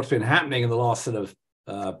what's been happening in the last sort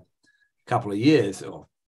of couple of years or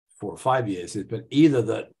 4 or 5 years. It's been either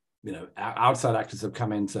that outside actors have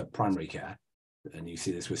come into primary care, and you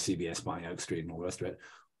see this with CBS buying Oak Street and all the rest of it,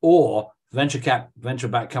 or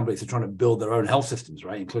venture-backed companies are trying to build their own health systems,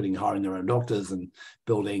 right, including hiring their own doctors and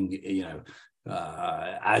building,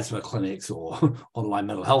 asthma clinics or online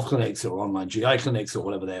mental health clinics or online GI clinics or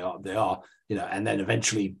whatever they are, and then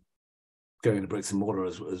eventually going into bricks and mortar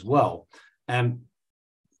as well. And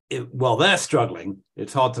while they're struggling,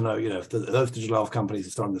 it's hard to know, if those digital health companies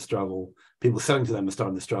are starting to struggle, people selling to them are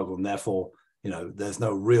starting to struggle, and therefore, there's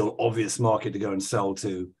no real obvious market to go and sell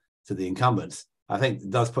to the incumbents. I think it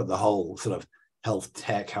does put the whole sort of health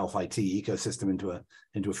tech, health IT ecosystem into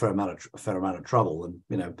a fair amount of trouble.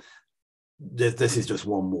 And this is just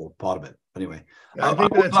one more part of it. Anyway, I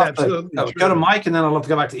think that's absolutely true. Go to Mike, and then I'd love to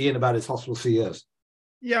go back to Ian about his hospital CEOs.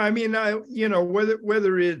 Yeah, I mean,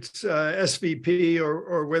 whether it's SVP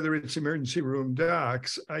or whether it's emergency room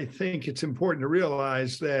docs, I think it's important to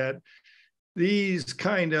realize that these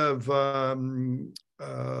kind of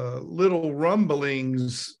little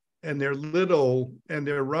rumblings and their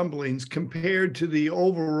rumblings compared to the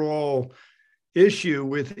overall issue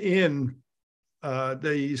within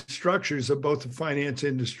the structures of both the finance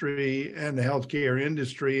industry and the healthcare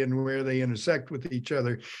industry and where they intersect with each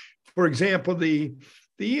other. For example, the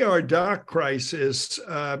ER doc crisis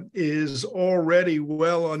is already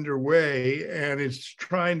well underway, and it's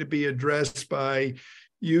trying to be addressed by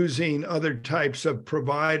using other types of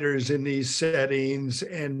providers in these settings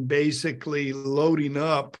and basically loading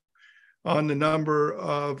up on the number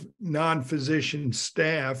of non-physician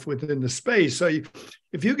staff within the space. So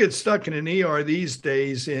if you get stuck in an ER these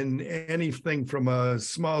days in anything from a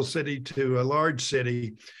small city to a large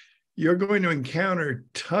city, you're going to encounter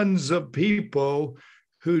tons of people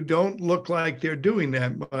who don't look like they're doing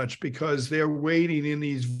that much because they're waiting in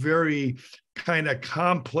these very kind of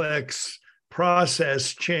complex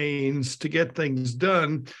process chains to get things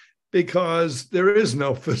done because there is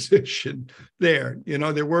no physician there.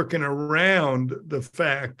 They're working around the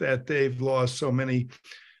fact that they've lost so many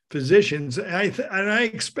physicians. And I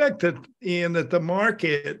expect that, Ian, that the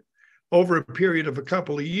market over a period of a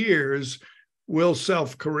couple of years will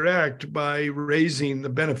self-correct by raising the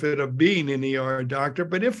benefit of being an ER doctor.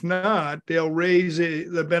 But if not, they'll raise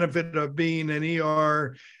the benefit of being an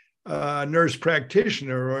ER nurse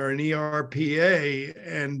practitioner or an ERPA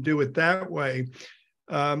and do it that way.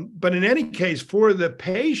 But in any case, for the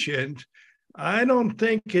patient, I don't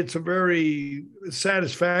think it's a very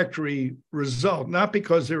satisfactory result, not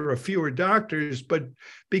because there are fewer doctors, but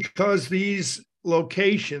because these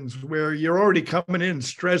locations where you're already coming in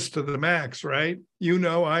stressed to the max, right?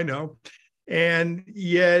 I know. And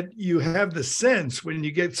yet you have the sense when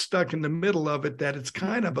you get stuck in the middle of it that it's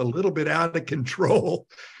kind of a little bit out of control,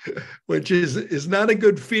 which is not a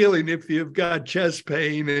good feeling if you've got chest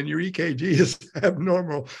pain and your EKG is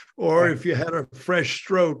abnormal, or if you had a fresh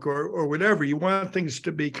stroke or whatever. You want things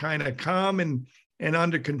to be kind of calm and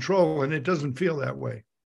under control, and it doesn't feel that way.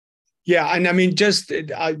 Yeah, and I mean,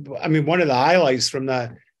 one of the highlights from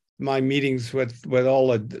my meetings with all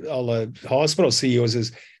the hospital CEOs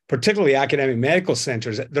is particularly academic medical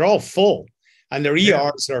centers. They're all full, and their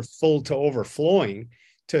ERs are full to overflowing.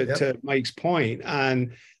 To Mike's point,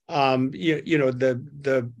 and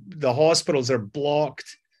the hospitals are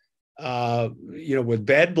blocked, with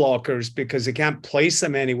bed blockers because they can't place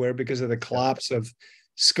them anywhere because of the collapse of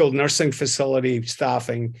skilled nursing facility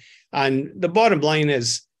staffing. And the bottom line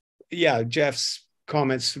is, Jeff's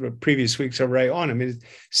comments from previous weeks are right on. I mean,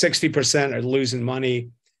 60% are losing money.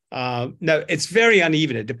 Now, it's very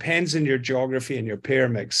uneven. It depends on your geography and your payer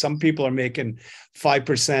mix. Some people are making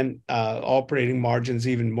 5% operating margins,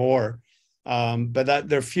 even more. But that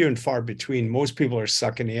they're few and far between. Most people are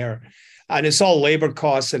sucking air. And it's all labor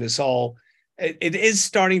costs, and it is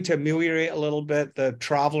starting to ameliorate a little bit. The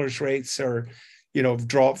travelers' rates are,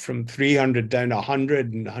 dropped from 300 down to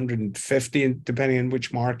 100 and 150, depending on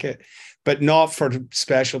which market, but not for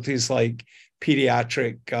specialties like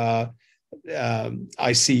pediatric,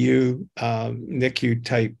 ICU, NICU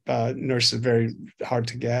type nurses, very hard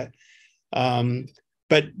to get.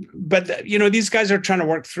 But these guys are trying to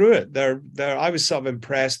work through it. I was sort of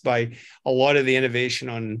impressed by a lot of the innovation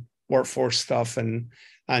on workforce stuff, and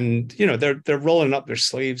they're rolling up their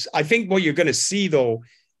sleeves. I think what you're going to see though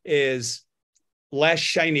is less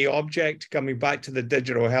shiny object, coming back to the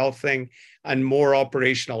digital health thing, and more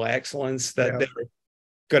operational excellence that they're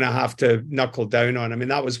going to have to knuckle down on. I mean,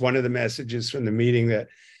 that was one of the messages from the meeting, that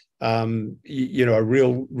a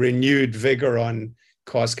real renewed vigor on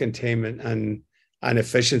cost containment and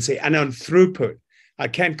efficiency and on throughput.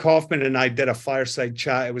 Ken Kaufman and I did a fireside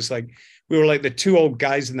chat. It was like we were like the two old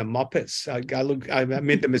guys in the Muppets. I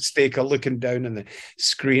made the mistake of looking down on the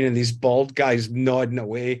screen and these bald guys nodding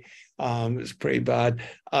away. It was pretty bad.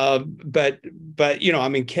 But I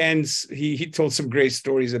mean, Ken's he told some great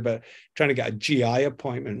stories about trying to get a GI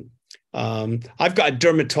appointment. I've got a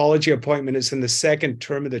dermatology appointment. It's in the second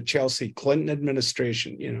term of the Chelsea Clinton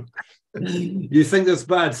administration. You think that's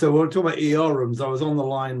bad? So we're talking about ER rooms. I was on the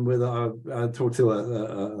line with I talked to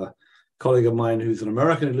a colleague of mine who's an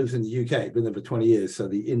American who lives in the UK, been there for 20 years. So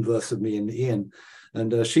the inverse of me and Ian.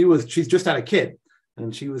 And she's just had a kid.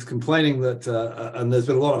 And she was complaining that, and there's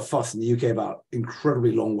been a lot of fuss in the UK about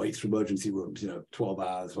incredibly long waits for emergency rooms, 12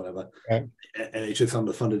 hours, whatever. Okay. NHS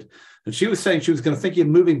underfunded. And she was saying she was going to think of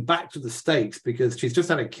moving back to the States because she's just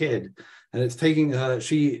had a kid, and it's taking her,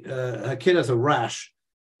 her kid has a rash.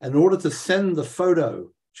 And in order to send the photo,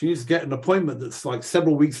 she needs to get an appointment that's like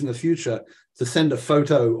several weeks in the future to send a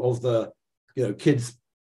photo of the, kid's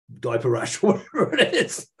diaper rash, whatever it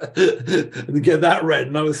is, and get that read.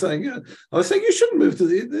 And I was saying you shouldn't move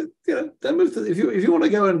to don't move to if you want to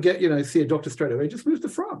go and get see a doctor straight away, just move to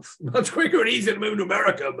France. Much quicker and easier to move to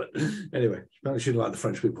America. But anyway, I shouldn't like the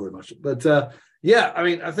French people very much. But I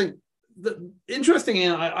mean, I think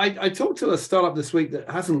interesting. I talked to a startup this week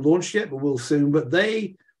that hasn't launched yet, but will soon. But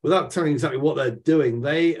they, without telling exactly what they're doing,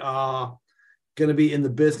 they are going to be in the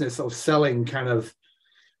business of selling kind of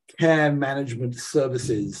care management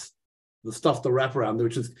services, the stuff to wrap around,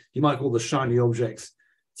 which is you might call the shiny objects,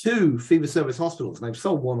 to fee-for-service hospitals. And they've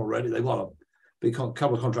sold one already. They've got a big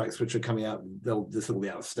couple of contracts which are coming out. This will be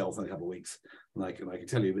out of stealth in a couple of weeks. And I can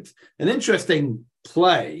tell you, it's an interesting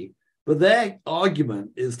play. But their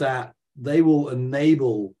argument is that they will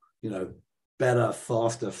enable, better,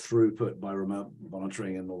 faster throughput by remote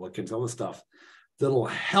monitoring and all that kinds of other stuff that'll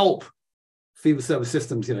help fee-for-service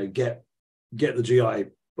systems, get the GI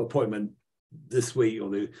appointment this week, or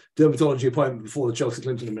the dermatology appointment before the Chelsea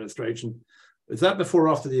Clinton administration. Is that before or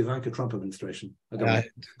after the Ivanka Trump administration? I don't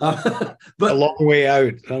know. But a long way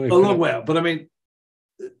out. A long way out. But I mean,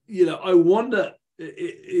 I wonder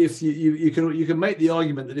if you can make the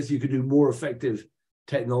argument that if you could do more effective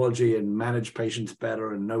technology and manage patients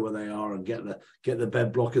better and know where they are and get the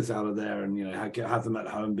bed blockers out of there and have them at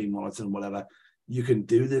home being monitored and whatever, you can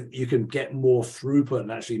get more throughput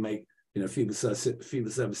and actually make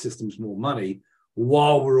fee-for-service systems more money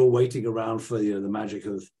while we're all waiting around for the magic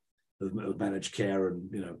of managed care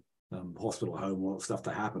and hospital home, all that stuff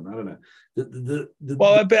to happen. I don't know.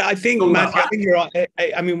 But I think, Matthew, I think you're.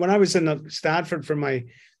 I mean, when I was in Stanford for my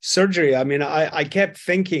surgery, I mean, I kept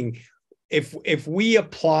thinking if we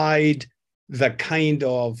applied the kind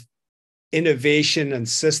of innovation and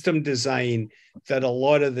system design that a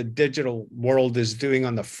lot of the digital world is doing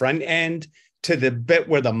on the front end to the bit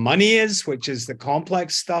where the money is, which is the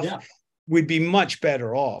complex stuff, we'd be much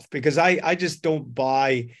better off. Because I just don't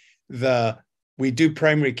buy we do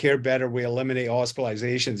primary care better, we eliminate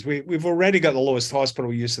hospitalizations. We've already got the lowest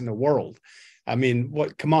hospital use in the world. I mean,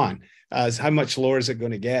 come on, how much lower is it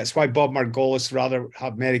going to get? It's why Bob Margolis rather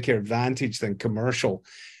have Medicare Advantage than commercial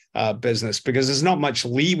business, because there's not much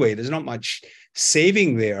leeway, there's not much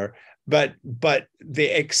saving there, but the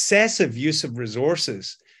excessive use of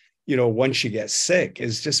resources, once you get sick,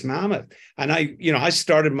 is just mammoth. And I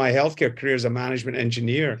started my healthcare career as a management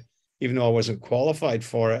engineer, even though I wasn't qualified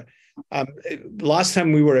for it. Last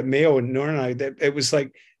time we were at Mayo and Nora and I, it was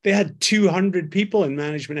like they had 200 people in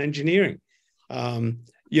management engineering.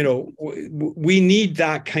 We need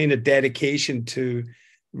that kind of dedication to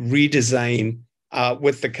redesign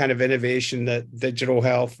with the kind of innovation that digital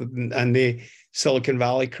health and the Silicon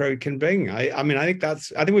Valley crowd can bring. I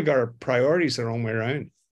think we've got our priorities the wrong way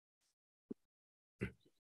around.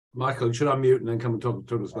 Michael, you should unmute and then come and talk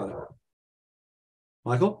to us about it.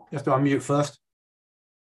 Michael, you have to unmute first.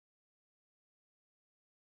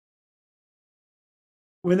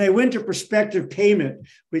 When they went to prospective payment,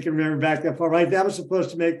 we can remember back that far, right? That was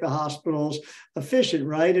supposed to make the hospitals efficient,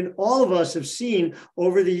 right? And all of us have seen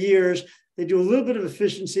over the years, they do a little bit of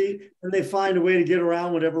efficiency and they find a way to get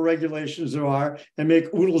around whatever regulations there are and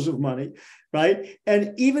make oodles of money, right?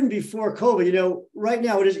 And even before COVID, right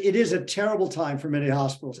now it is a terrible time for many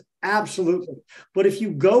hospitals, absolutely. But if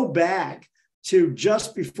you go back to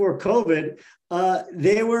just before COVID,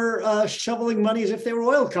 they were shoveling money as if they were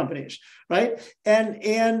oil companies, right?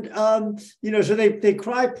 So they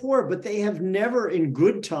cry poor, but they have never in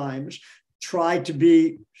good times tried to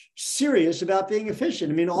be serious about being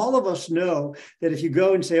efficient. I mean, all of us know that if you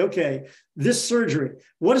go and say, okay, this surgery,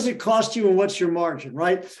 what does it cost you and what's your margin,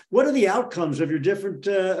 right? What are the outcomes of your different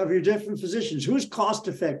physicians? Who's cost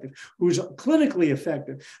effective? Who's clinically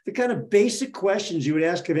effective? The kind of basic questions you would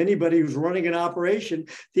ask of anybody who's running an operation.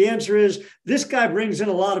 The answer is, this guy brings in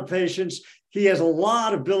a lot of patients. He has a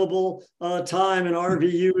lot of billable time and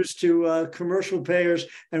RVUs to commercial payers,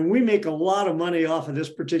 and we make a lot of money off of this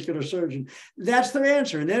particular surgeon. That's their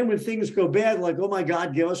answer. And then when things go bad, like, oh my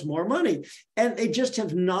God, give us more money. And they just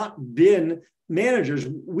have not been managers.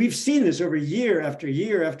 We've seen this over year after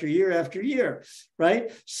year after year after year,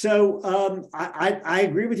 right? So I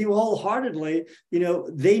agree with you wholeheartedly.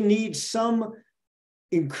 They need some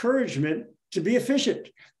encouragement to be efficient,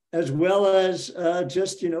 as well as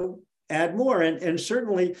just, add more. And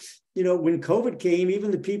certainly, when COVID came,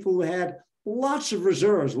 even the people who had lots of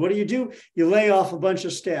reserves, what do? You lay off a bunch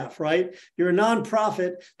of staff, right? You're a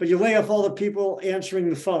nonprofit, but you lay off all the people answering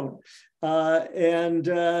the phone. Then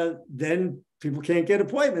people can't get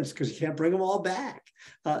appointments because you can't bring them all back.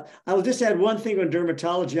 I will just add one thing on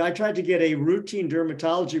dermatology. I tried to get a routine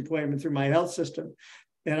dermatology appointment through my health system,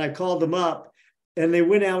 and I called them up, and they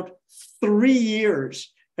went out 3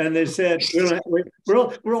 years. And they said,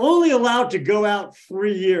 we're only allowed to go out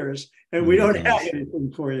 3 years, and we don't have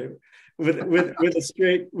anything for you, with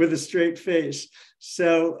a straight face.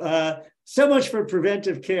 So much for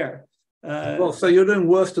preventive care. So you're doing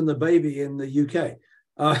worse than the baby in the UK.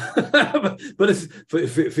 But it's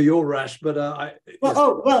for your rash. But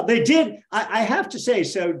they did. I have to say,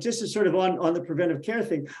 so this is sort of on the preventive care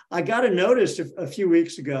thing. I got a notice a few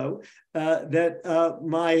weeks ago that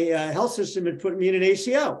my health system had put me in an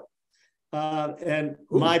ACO. And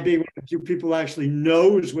my being one of the few people who actually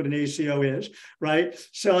knows what an ACO is, right?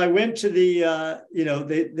 So I went to the,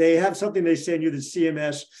 they have something they send you that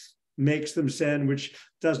CMS makes them send, which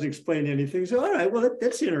doesn't explain anything. So, all right, well,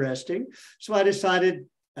 that's interesting. So I decided,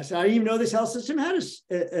 I said, I didn't even know this health system had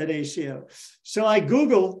an ACO. So I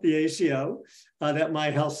Googled the ACO that my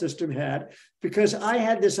health system had, because I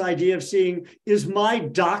had this idea of seeing, is my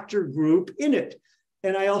doctor group in it?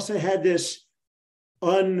 And I also had this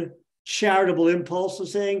uncharitable impulse of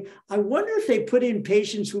saying, I wonder if they put in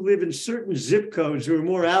patients who live in certain zip codes who are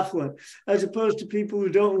more affluent, as opposed to people who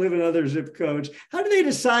don't live in other zip codes. How do they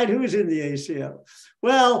decide who's in the ACO?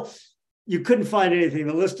 Well, you couldn't find anything.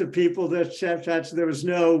 The list of people that there was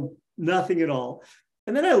nothing at all.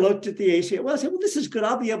 And then I looked at the ACO. Well, I said, well, this is good.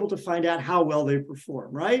 I'll be able to find out how well they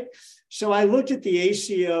perform, right? So I looked at the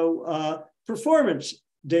ACO performance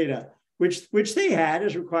data, which they had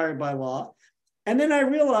as required by law. And then I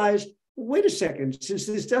realized, wait a second, since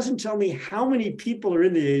this doesn't tell me how many people are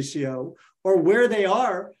in the ACO or where they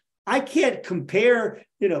are, I can't compare,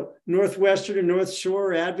 Northwestern and North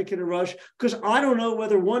Shore, or Advocate or Rush, because I don't know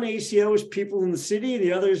whether one ACO is people in the city and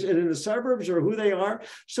the others in the suburbs or who they are.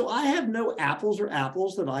 So I have no apples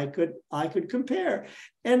that I could compare.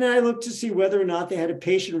 And then I looked to see whether or not they had a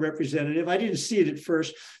patient representative. I didn't see it at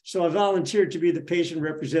first, so I volunteered to be the patient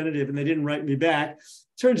representative, and they didn't write me back.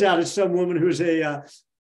 Turns out it's some woman who's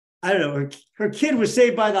her kid was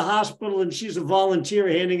saved by the hospital, and she's a volunteer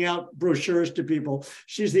handing out brochures to people.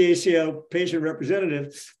 She's the ACO patient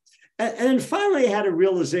representative. And then finally I had a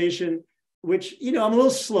realization, which, I'm a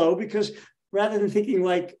little slow, because rather than thinking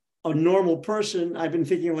like a normal person, I've been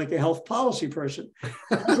thinking like a health policy person.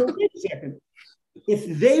 I said, wait a second. If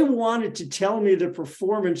they wanted to tell me the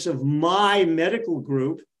performance of my medical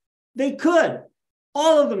group, they could.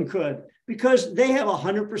 All of them could, because they have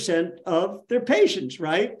 100% of their patients,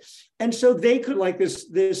 right? And so they could, like this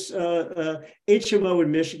HMO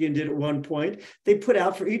in Michigan did at one point, they put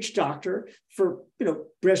out for each doctor for,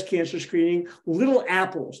 breast cancer screening, little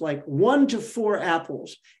apples, like 1 to 4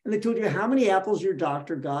 apples. And they told you how many apples your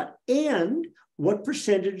doctor got and what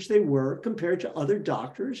percentage they were compared to other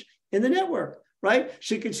doctors in the network, right?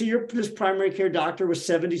 So you can see this primary care doctor was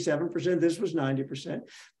 77%, this was 90%.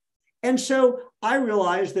 And so I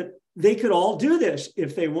realized that they could all do this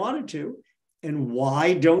if they wanted to. And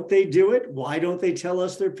why don't they do it? Why don't they tell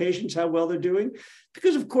us their patients how well they're doing?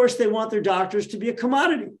 Because, of course, they want their doctors to be a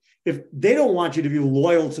commodity. If they don't want you to be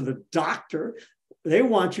loyal to the doctor, they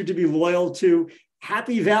want you to be loyal to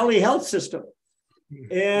Happy Valley Health System.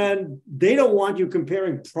 And they don't want you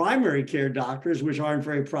comparing primary care doctors, which aren't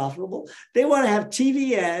very profitable. They want to have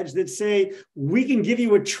TV ads that say, we can give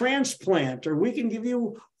you a transplant, or we can give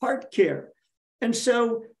you heart care. And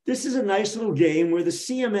so this is a nice little game where the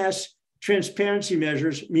CMS transparency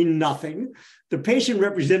measures mean nothing. The patient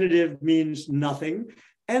representative means nothing.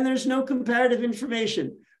 And there's no comparative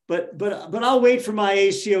information. But I'll wait for my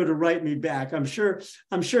ACO to write me back. I'm sure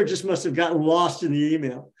it just must have gotten lost in the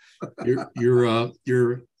email.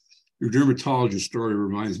 Your dermatologist story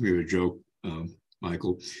reminds me of a joke,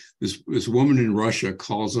 Michael. This woman in Russia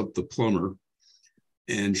calls up the plumber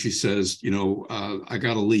and she says, I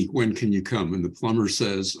got a leak. When can you come? And the plumber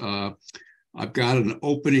says, I've got an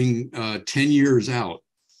opening 10 years out.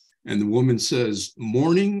 And the woman says,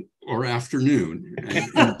 morning or afternoon? And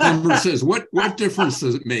the plumber says, what difference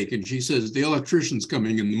does it make? And she says, the electrician's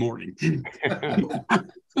coming in the morning.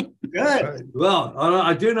 Good. Well,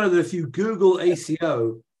 I do know that if you Google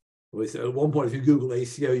ACO, at one point, if you Google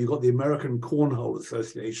ACO, you got the American Cornhole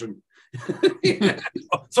Association.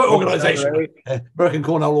 Sorry, organization. Right. American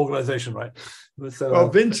Cornhole Organization, right? So, well,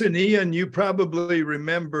 Vince and Ian, you probably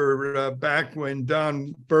remember back when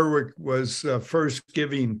Don Berwick was first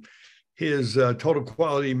giving his total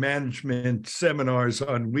quality management seminars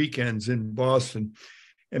on weekends in Boston.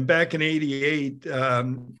 And back in '88,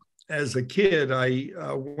 as a kid, I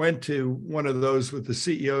went to one of those with the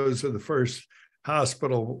CEOs of the first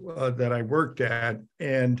hospital that I worked at.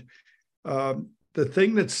 And the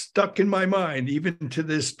thing that stuck in my mind, even to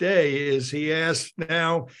this day, is he asked,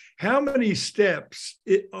 now, how many steps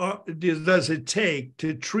does it take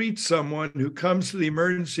to treat someone who comes to the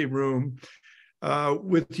emergency room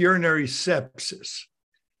with urinary sepsis?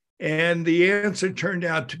 And the answer turned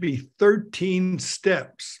out to be 13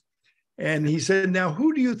 steps. And he said, now,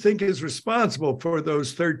 who do you think is responsible for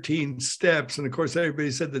those 13 steps? And of course,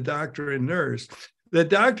 everybody said the doctor and nurse. The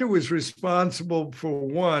doctor was responsible for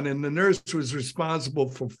 1, and the nurse was responsible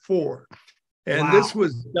for 4. And wow. This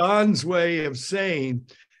was Don's way of saying,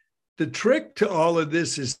 the trick to all of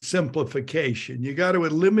this is simplification. You got to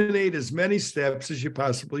eliminate as many steps as you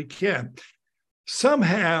possibly can.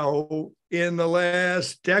 Somehow, in the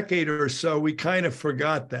last decade or so, we kind of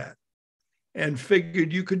forgot that and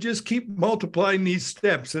figured you could just keep multiplying these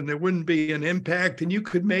steps and there wouldn't be an impact, and you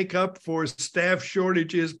could make up for staff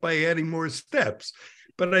shortages by adding more steps.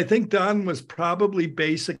 But I think Don was probably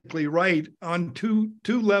basically right on two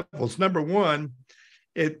levels. Number one,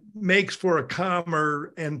 it makes for a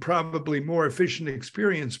calmer and probably more efficient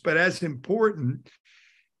experience. But as important,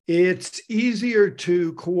 it's easier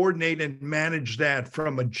to coordinate and manage that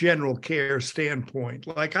from a general care standpoint.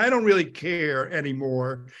 Like, I don't really care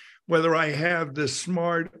anymore whether I have the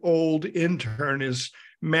smart old internist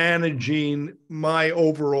managing my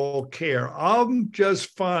overall care. I'm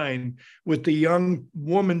just fine with the young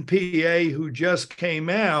woman PA who just came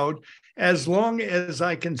out, as long as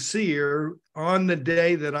I can see her on the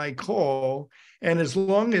day that I call. And as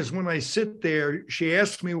long as when I sit there, she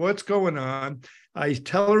asks me what's going on, I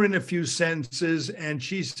tell her in a few sentences, and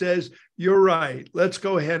she says, you're right, let's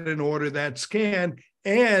go ahead and order that scan.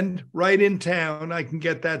 And right in town, I can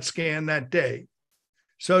get that scan that day.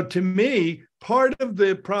 So to me, part of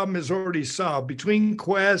the problem is already solved. Between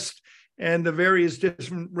Quest and the various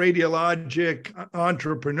different radiologic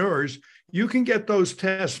entrepreneurs, you can get those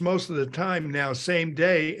tests most of the time now, same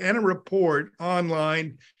day, and a report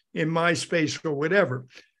online in MySpace or whatever.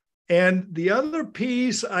 And the other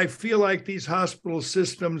piece, I feel like these hospital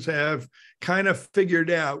systems have kind of figured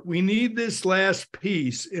out, we need this last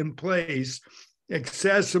piece in place,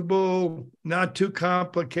 accessible, not too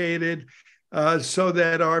complicated, so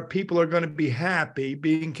that our people are going to be happy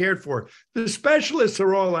being cared for. The specialists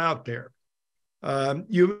are all out there.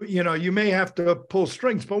 You may have to pull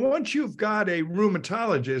strings, but once you've got a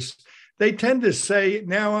rheumatologist, they tend to say,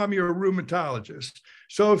 now I'm your rheumatologist.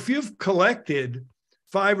 So if you've collected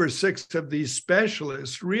 5 or 6 of these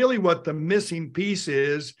specialists, really what the missing piece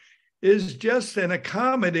is just an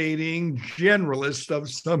accommodating generalist of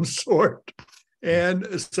some sort.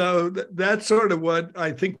 And so that's sort of what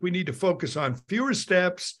I think we need to focus on: fewer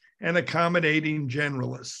steps and accommodating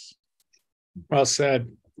generalists. Well said.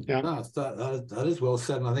 Yeah, no, that is well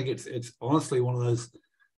said. And I think it's honestly one of those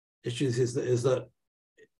issues is that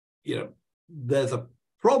there's a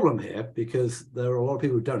problem here because there are a lot of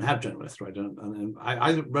people who don't have generalists, right? And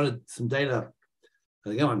I read some data.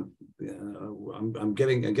 Again, I'm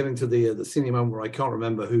getting to the senior moment where I can't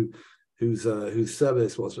remember whose survey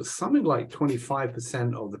this was, but something like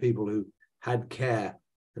 25% of the people who had care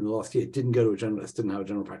in the last year didn't go to a generalist, didn't have a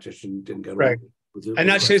general practitioner, didn't go to right.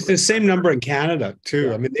 And actually, it's the same number in Canada too.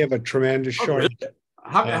 Yeah. I mean, they have a tremendous shortage.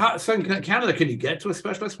 Really? So in Canada, can you get to a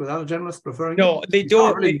specialist without a generalist preferring? No, they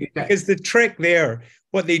don't, really, because the trick there,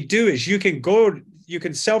 what they do is you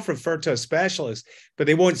can self-refer to a specialist, but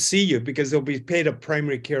they won't see you because they'll be paid a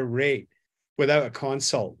primary care rate without a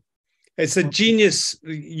consult. it's a genius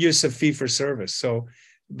use of fee for service. So,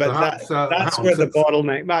 but that's where the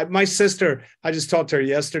bottleneck. My sister, I just talked to her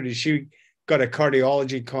yesterday. She got a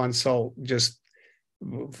cardiology consult just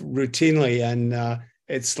routinely, and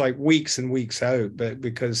it's like weeks and weeks out, but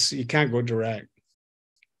because you can't go direct.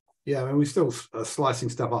 Yeah, I mean, we're still slicing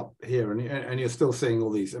stuff up here, and you're still seeing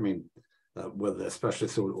all these. I mean, whether they're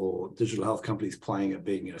specialists or digital health companies playing at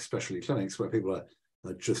being, specialty clinics where people are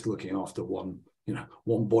just looking after one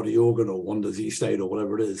body organ or one disease state or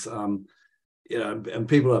whatever it is. And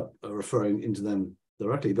people are referring into them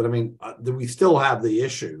directly. But I mean, we still have the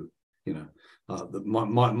issue.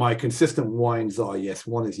 My consistent whines are, yes,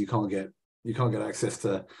 one is you can't get access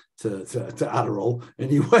to Adderall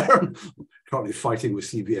anywhere. I'm currently fighting with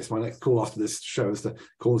CVS. My next call after this show is to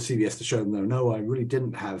call CVS to show them, no, I really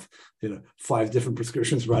didn't have 5 different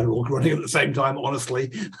prescriptions for Adderall running at the same time,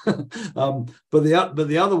 honestly. But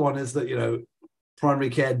the other one is that primary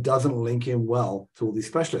care doesn't link in well to all these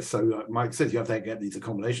specialists. So Mike says you have to get these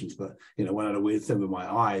accommodations. But when I had a weird thing with my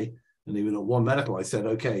eye, and even at One Medical, I said,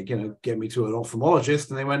 okay, get me to an ophthalmologist.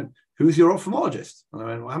 And they went, who's your ophthalmologist? And I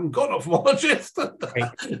went, well, I haven't got an ophthalmologist.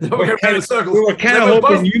 We were kind of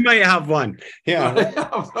hoping you might have one. Yeah.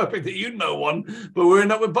 I was hoping that you'd know one, but we're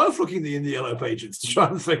both looking in the yellow pages to try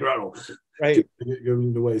and figure out all right.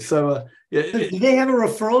 Going away. So do they have a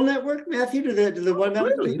referral network, Matthew, to the One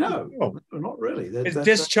Medical? Really? No, not really. It's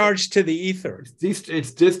discharged to the ether.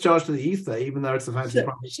 It's discharged to the ether, even though it's a fancy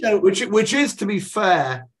which is, to be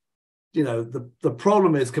fair, the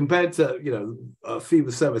problem is compared to a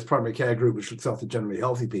fee-for-service primary care group which looks after generally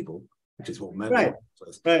healthy people, which is what medical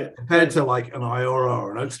does, compared to like an Iora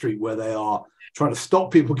or an Oak Street where they are trying to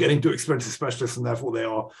stop people getting to expensive specialists, and therefore they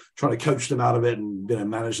are trying to coach them out of it and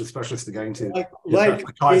manage the specialists they're going to. Like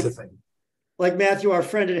the Kaiser thing. Like Matthew, our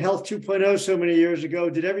friend in Health 2.0 so many years ago,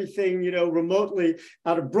 did everything remotely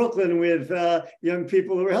out of Brooklyn with young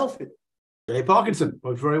people who were healthy. Jay Parkinson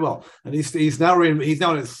worked very well, and he's now in his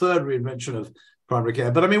third reinvention of primary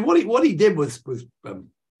care. But I mean, what he did was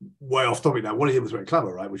way off topic now. What he did was very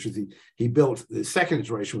clever, right? Which is he built the second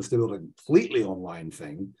iteration was to build a completely online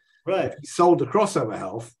thing. Right. He sold to Crossover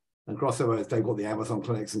Health, and Crossover, they've got the Amazon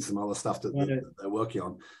clinics and some other stuff that they're working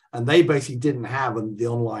on, and they basically didn't have the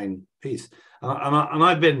online piece. And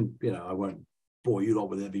I've been, I won't bore you lot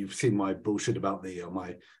with it, but you've seen my bullshit about the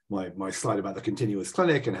my slide about the continuous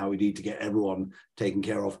clinic and how we need to get everyone taken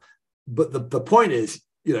care of. But the point is,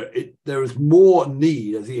 there is more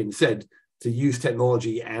need, as Ian said, to use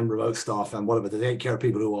technology and remote staff and whatever to take care of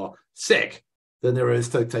people who are sick than there is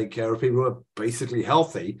to take care of people who are basically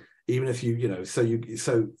healthy. Even if and a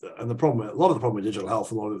lot of the problem with digital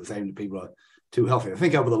health, a lot of it was aimed at people who are too healthy. I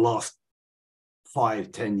think over the last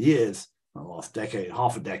 5-10 years, the last decade,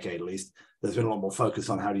 half a decade at least, there's been a lot more focus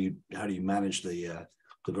on how do you manage the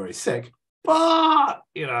very sick. But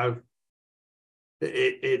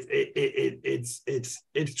it's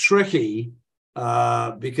tricky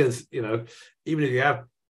because even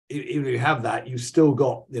if you have that, you've still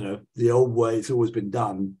got the old way it's always been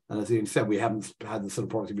done. And as Ian said, we haven't had the sort of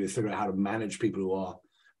productivity to figure out how to manage people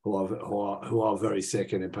who are very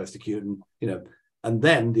sick and in post-acute, and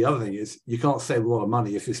then the other thing is you can't save a lot of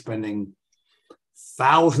money if you're spending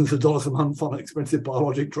thousands of dollars a month on expensive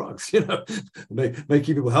biologic drugs. May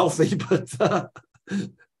keep people healthy, but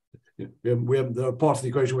there are parts of the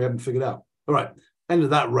equation we haven't figured out. All right, end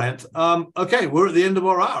of that rant. Okay, we're at the end of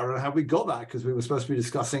our hour. Have we got that? Because we were supposed to be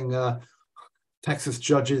discussing Texas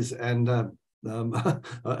judges and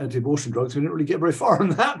anti-abortion drugs. We didn't really get very far on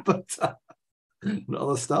that, but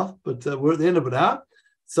other stuff. But we're at the end of an hour.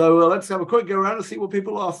 So let's have a quick go around and see what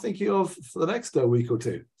people are thinking of for the next week or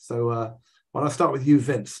two. So why don't I start with you,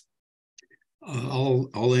 Vince?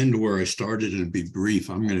 I'll end where I started and be brief.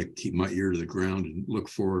 I'm going to keep my ear to the ground and look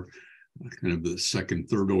for kind of the second,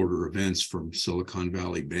 third order events from Silicon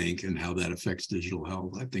Valley Bank and how that affects digital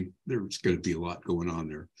health. I think there's going to be a lot going on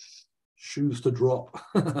there. Shoes to drop.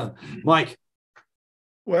 Mike.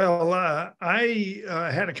 Well, I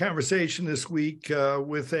had a conversation this week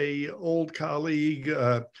with a old colleague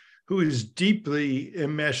who is deeply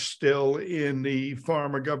enmeshed still in the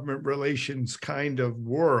pharma government relations kind of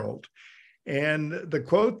world. And the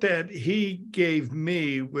quote that he gave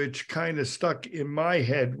me, which kind of stuck in my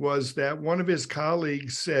head, was that one of his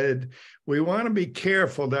colleagues said, we want to be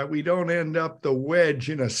careful that we don't end up the wedge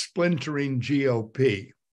in a splintering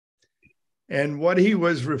GOP. And what he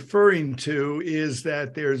was referring to is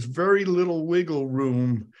that there's very little wiggle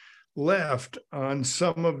room left on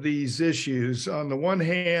some of these issues. On the one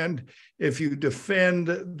hand, if you defend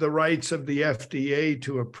the rights of the FDA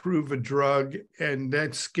to approve a drug, and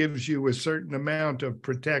that gives you a certain amount of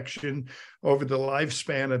protection over the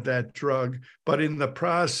lifespan of that drug, but in the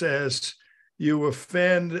process, you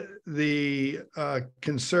offend the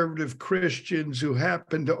conservative Christians who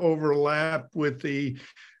happen to overlap with the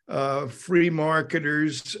free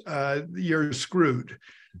marketers, you're screwed.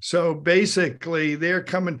 So basically, they're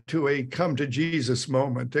coming to a come to Jesus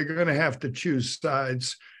moment. They're going to have to choose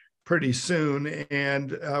sides pretty soon.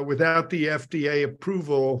 And without the FDA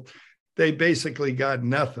approval, they basically got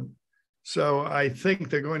nothing. So I think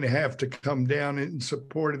they're going to have to come down in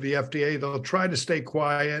support of the FDA. They'll try to stay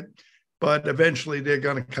quiet, but eventually they're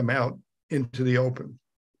going to come out into the open.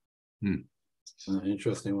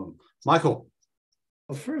 Interesting one. Michael.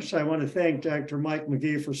 Well, first, I want to thank Dr. Mike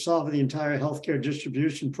Magee for solving the entire healthcare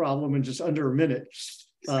distribution problem in just under a minute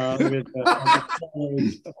with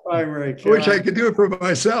primary care. I wish I could do it for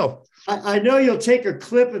myself. I know you'll take a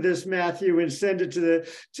clip of this, Matthew, and send it to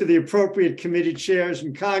the appropriate committee chairs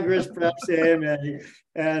in Congress, perhaps the AMA,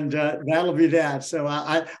 and that'll be that. So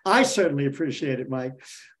I certainly appreciate it, Mike.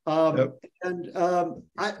 Yep. And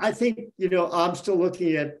I think, I'm still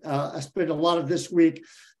looking at, I spent a lot of this week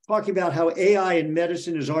talking about how AI in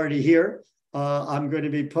medicine is already here. I'm going to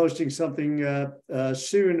be posting something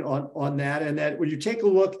soon on that. And that when you take a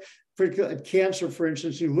look at cancer, for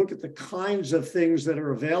instance, you look at the kinds of things that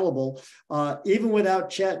are available, even without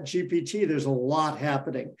ChatGPT, there's a lot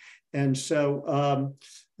happening. And so,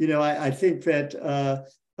 I think that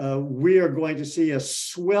we are going to see a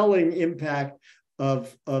swelling impact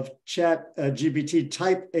of ChatGPT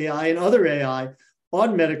type AI and other AI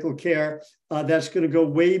on medical care, that's going to go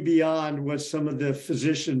way beyond what some of the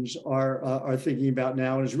physicians are thinking about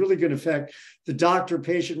now, and is really going to affect the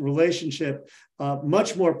doctor-patient relationship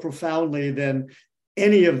much more profoundly than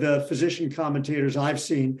any of the physician commentators I've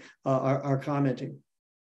seen are commenting.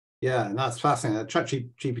 Yeah, and that's fascinating.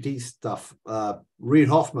 ChatGPT stuff. Reid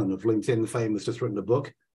Hoffman of LinkedIn fame has just written a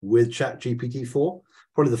book with ChatGPT 4.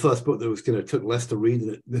 Probably the first book that was took less to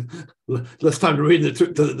read less time to read than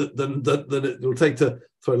it will take to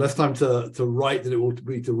less time to write than it will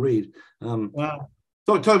be to read. Wow.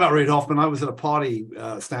 Talking about Reid Hoffman, I was at a party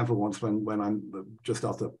at Stanford once when I'm just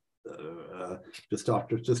after the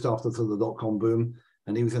 .com boom,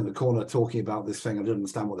 and he was in the corner talking about this thing. I didn't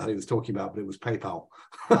understand what the hell he was talking about, but it was PayPal.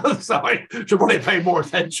 So I should probably pay more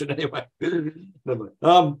attention anyway.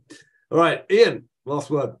 All right, Ian, last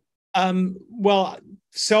word. Well,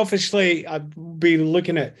 selfishly, I've been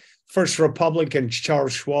looking at First Republic and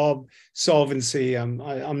Charles Schwab solvency.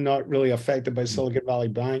 I'm not really affected by Silicon Valley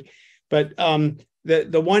Bank, but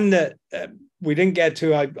the one that we didn't get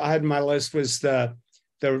to, I had on my list was the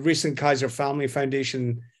recent Kaiser Family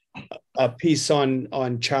Foundation piece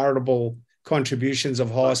on charitable contributions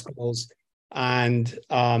of hospitals, and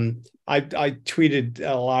I tweeted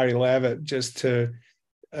Larry Levitt just to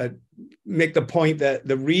make the point that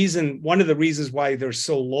one of the reasons why they're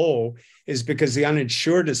so low is because the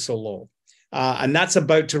uninsured is so low. And that's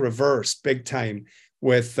about to reverse big time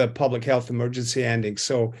with the public health emergency ending.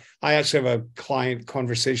 So I actually have a client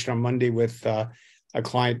conversation on Monday with a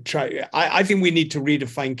client. I think we need to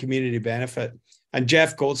redefine community benefit. And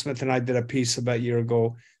Jeff Goldsmith and I did a piece about a year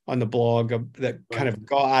ago on the blog that kind of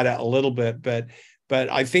got at it a little bit, but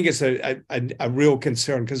I think it's a real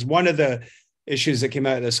concern, because one of the issues that came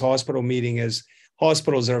out of this hospital meeting is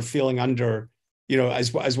hospitals are feeling under,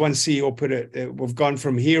 as one CEO put it, we've gone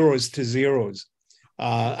from heroes to zeros,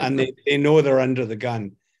 and they know they're under the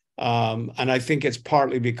gun. And I think it's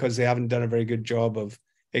partly because they haven't done a very good job of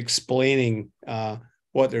explaining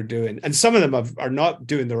what they're doing. And some of them are not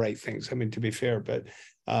doing the right things, I mean, to be fair, but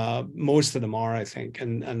most of them are, I think.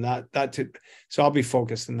 And so I'll be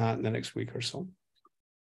focused on that in the next week or so.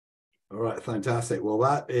 All right, fantastic. Well,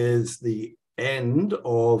 that is the end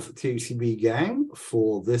of THCB Gang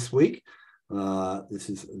for this week. This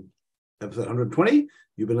is episode 120.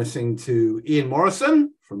 You've been listening to Ian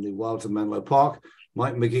Morrison from the wilds of Menlo Park,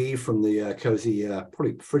 Mike Magee from the cozy,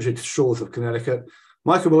 probably frigid shores of Connecticut,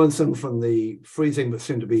 Michael Millenson from the freezing but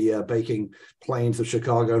soon to be baking plains of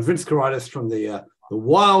Chicago, and Vince Kuraitis from the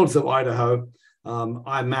wilds of Idaho.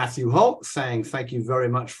 I'm Matthew Holt, saying thank you very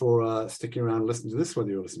much for sticking around and listening to this, whether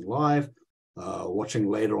you're listening live, watching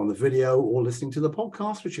later on the video, or listening to the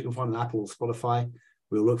podcast, which you can find on Apple or Spotify.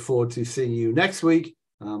 We'll look forward to seeing you next week.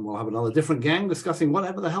 We'll have another different gang discussing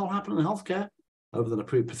whatever the hell happened in healthcare over the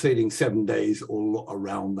preceding 7 days or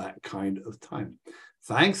around that kind of time.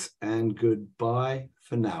 Thanks and goodbye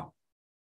for now.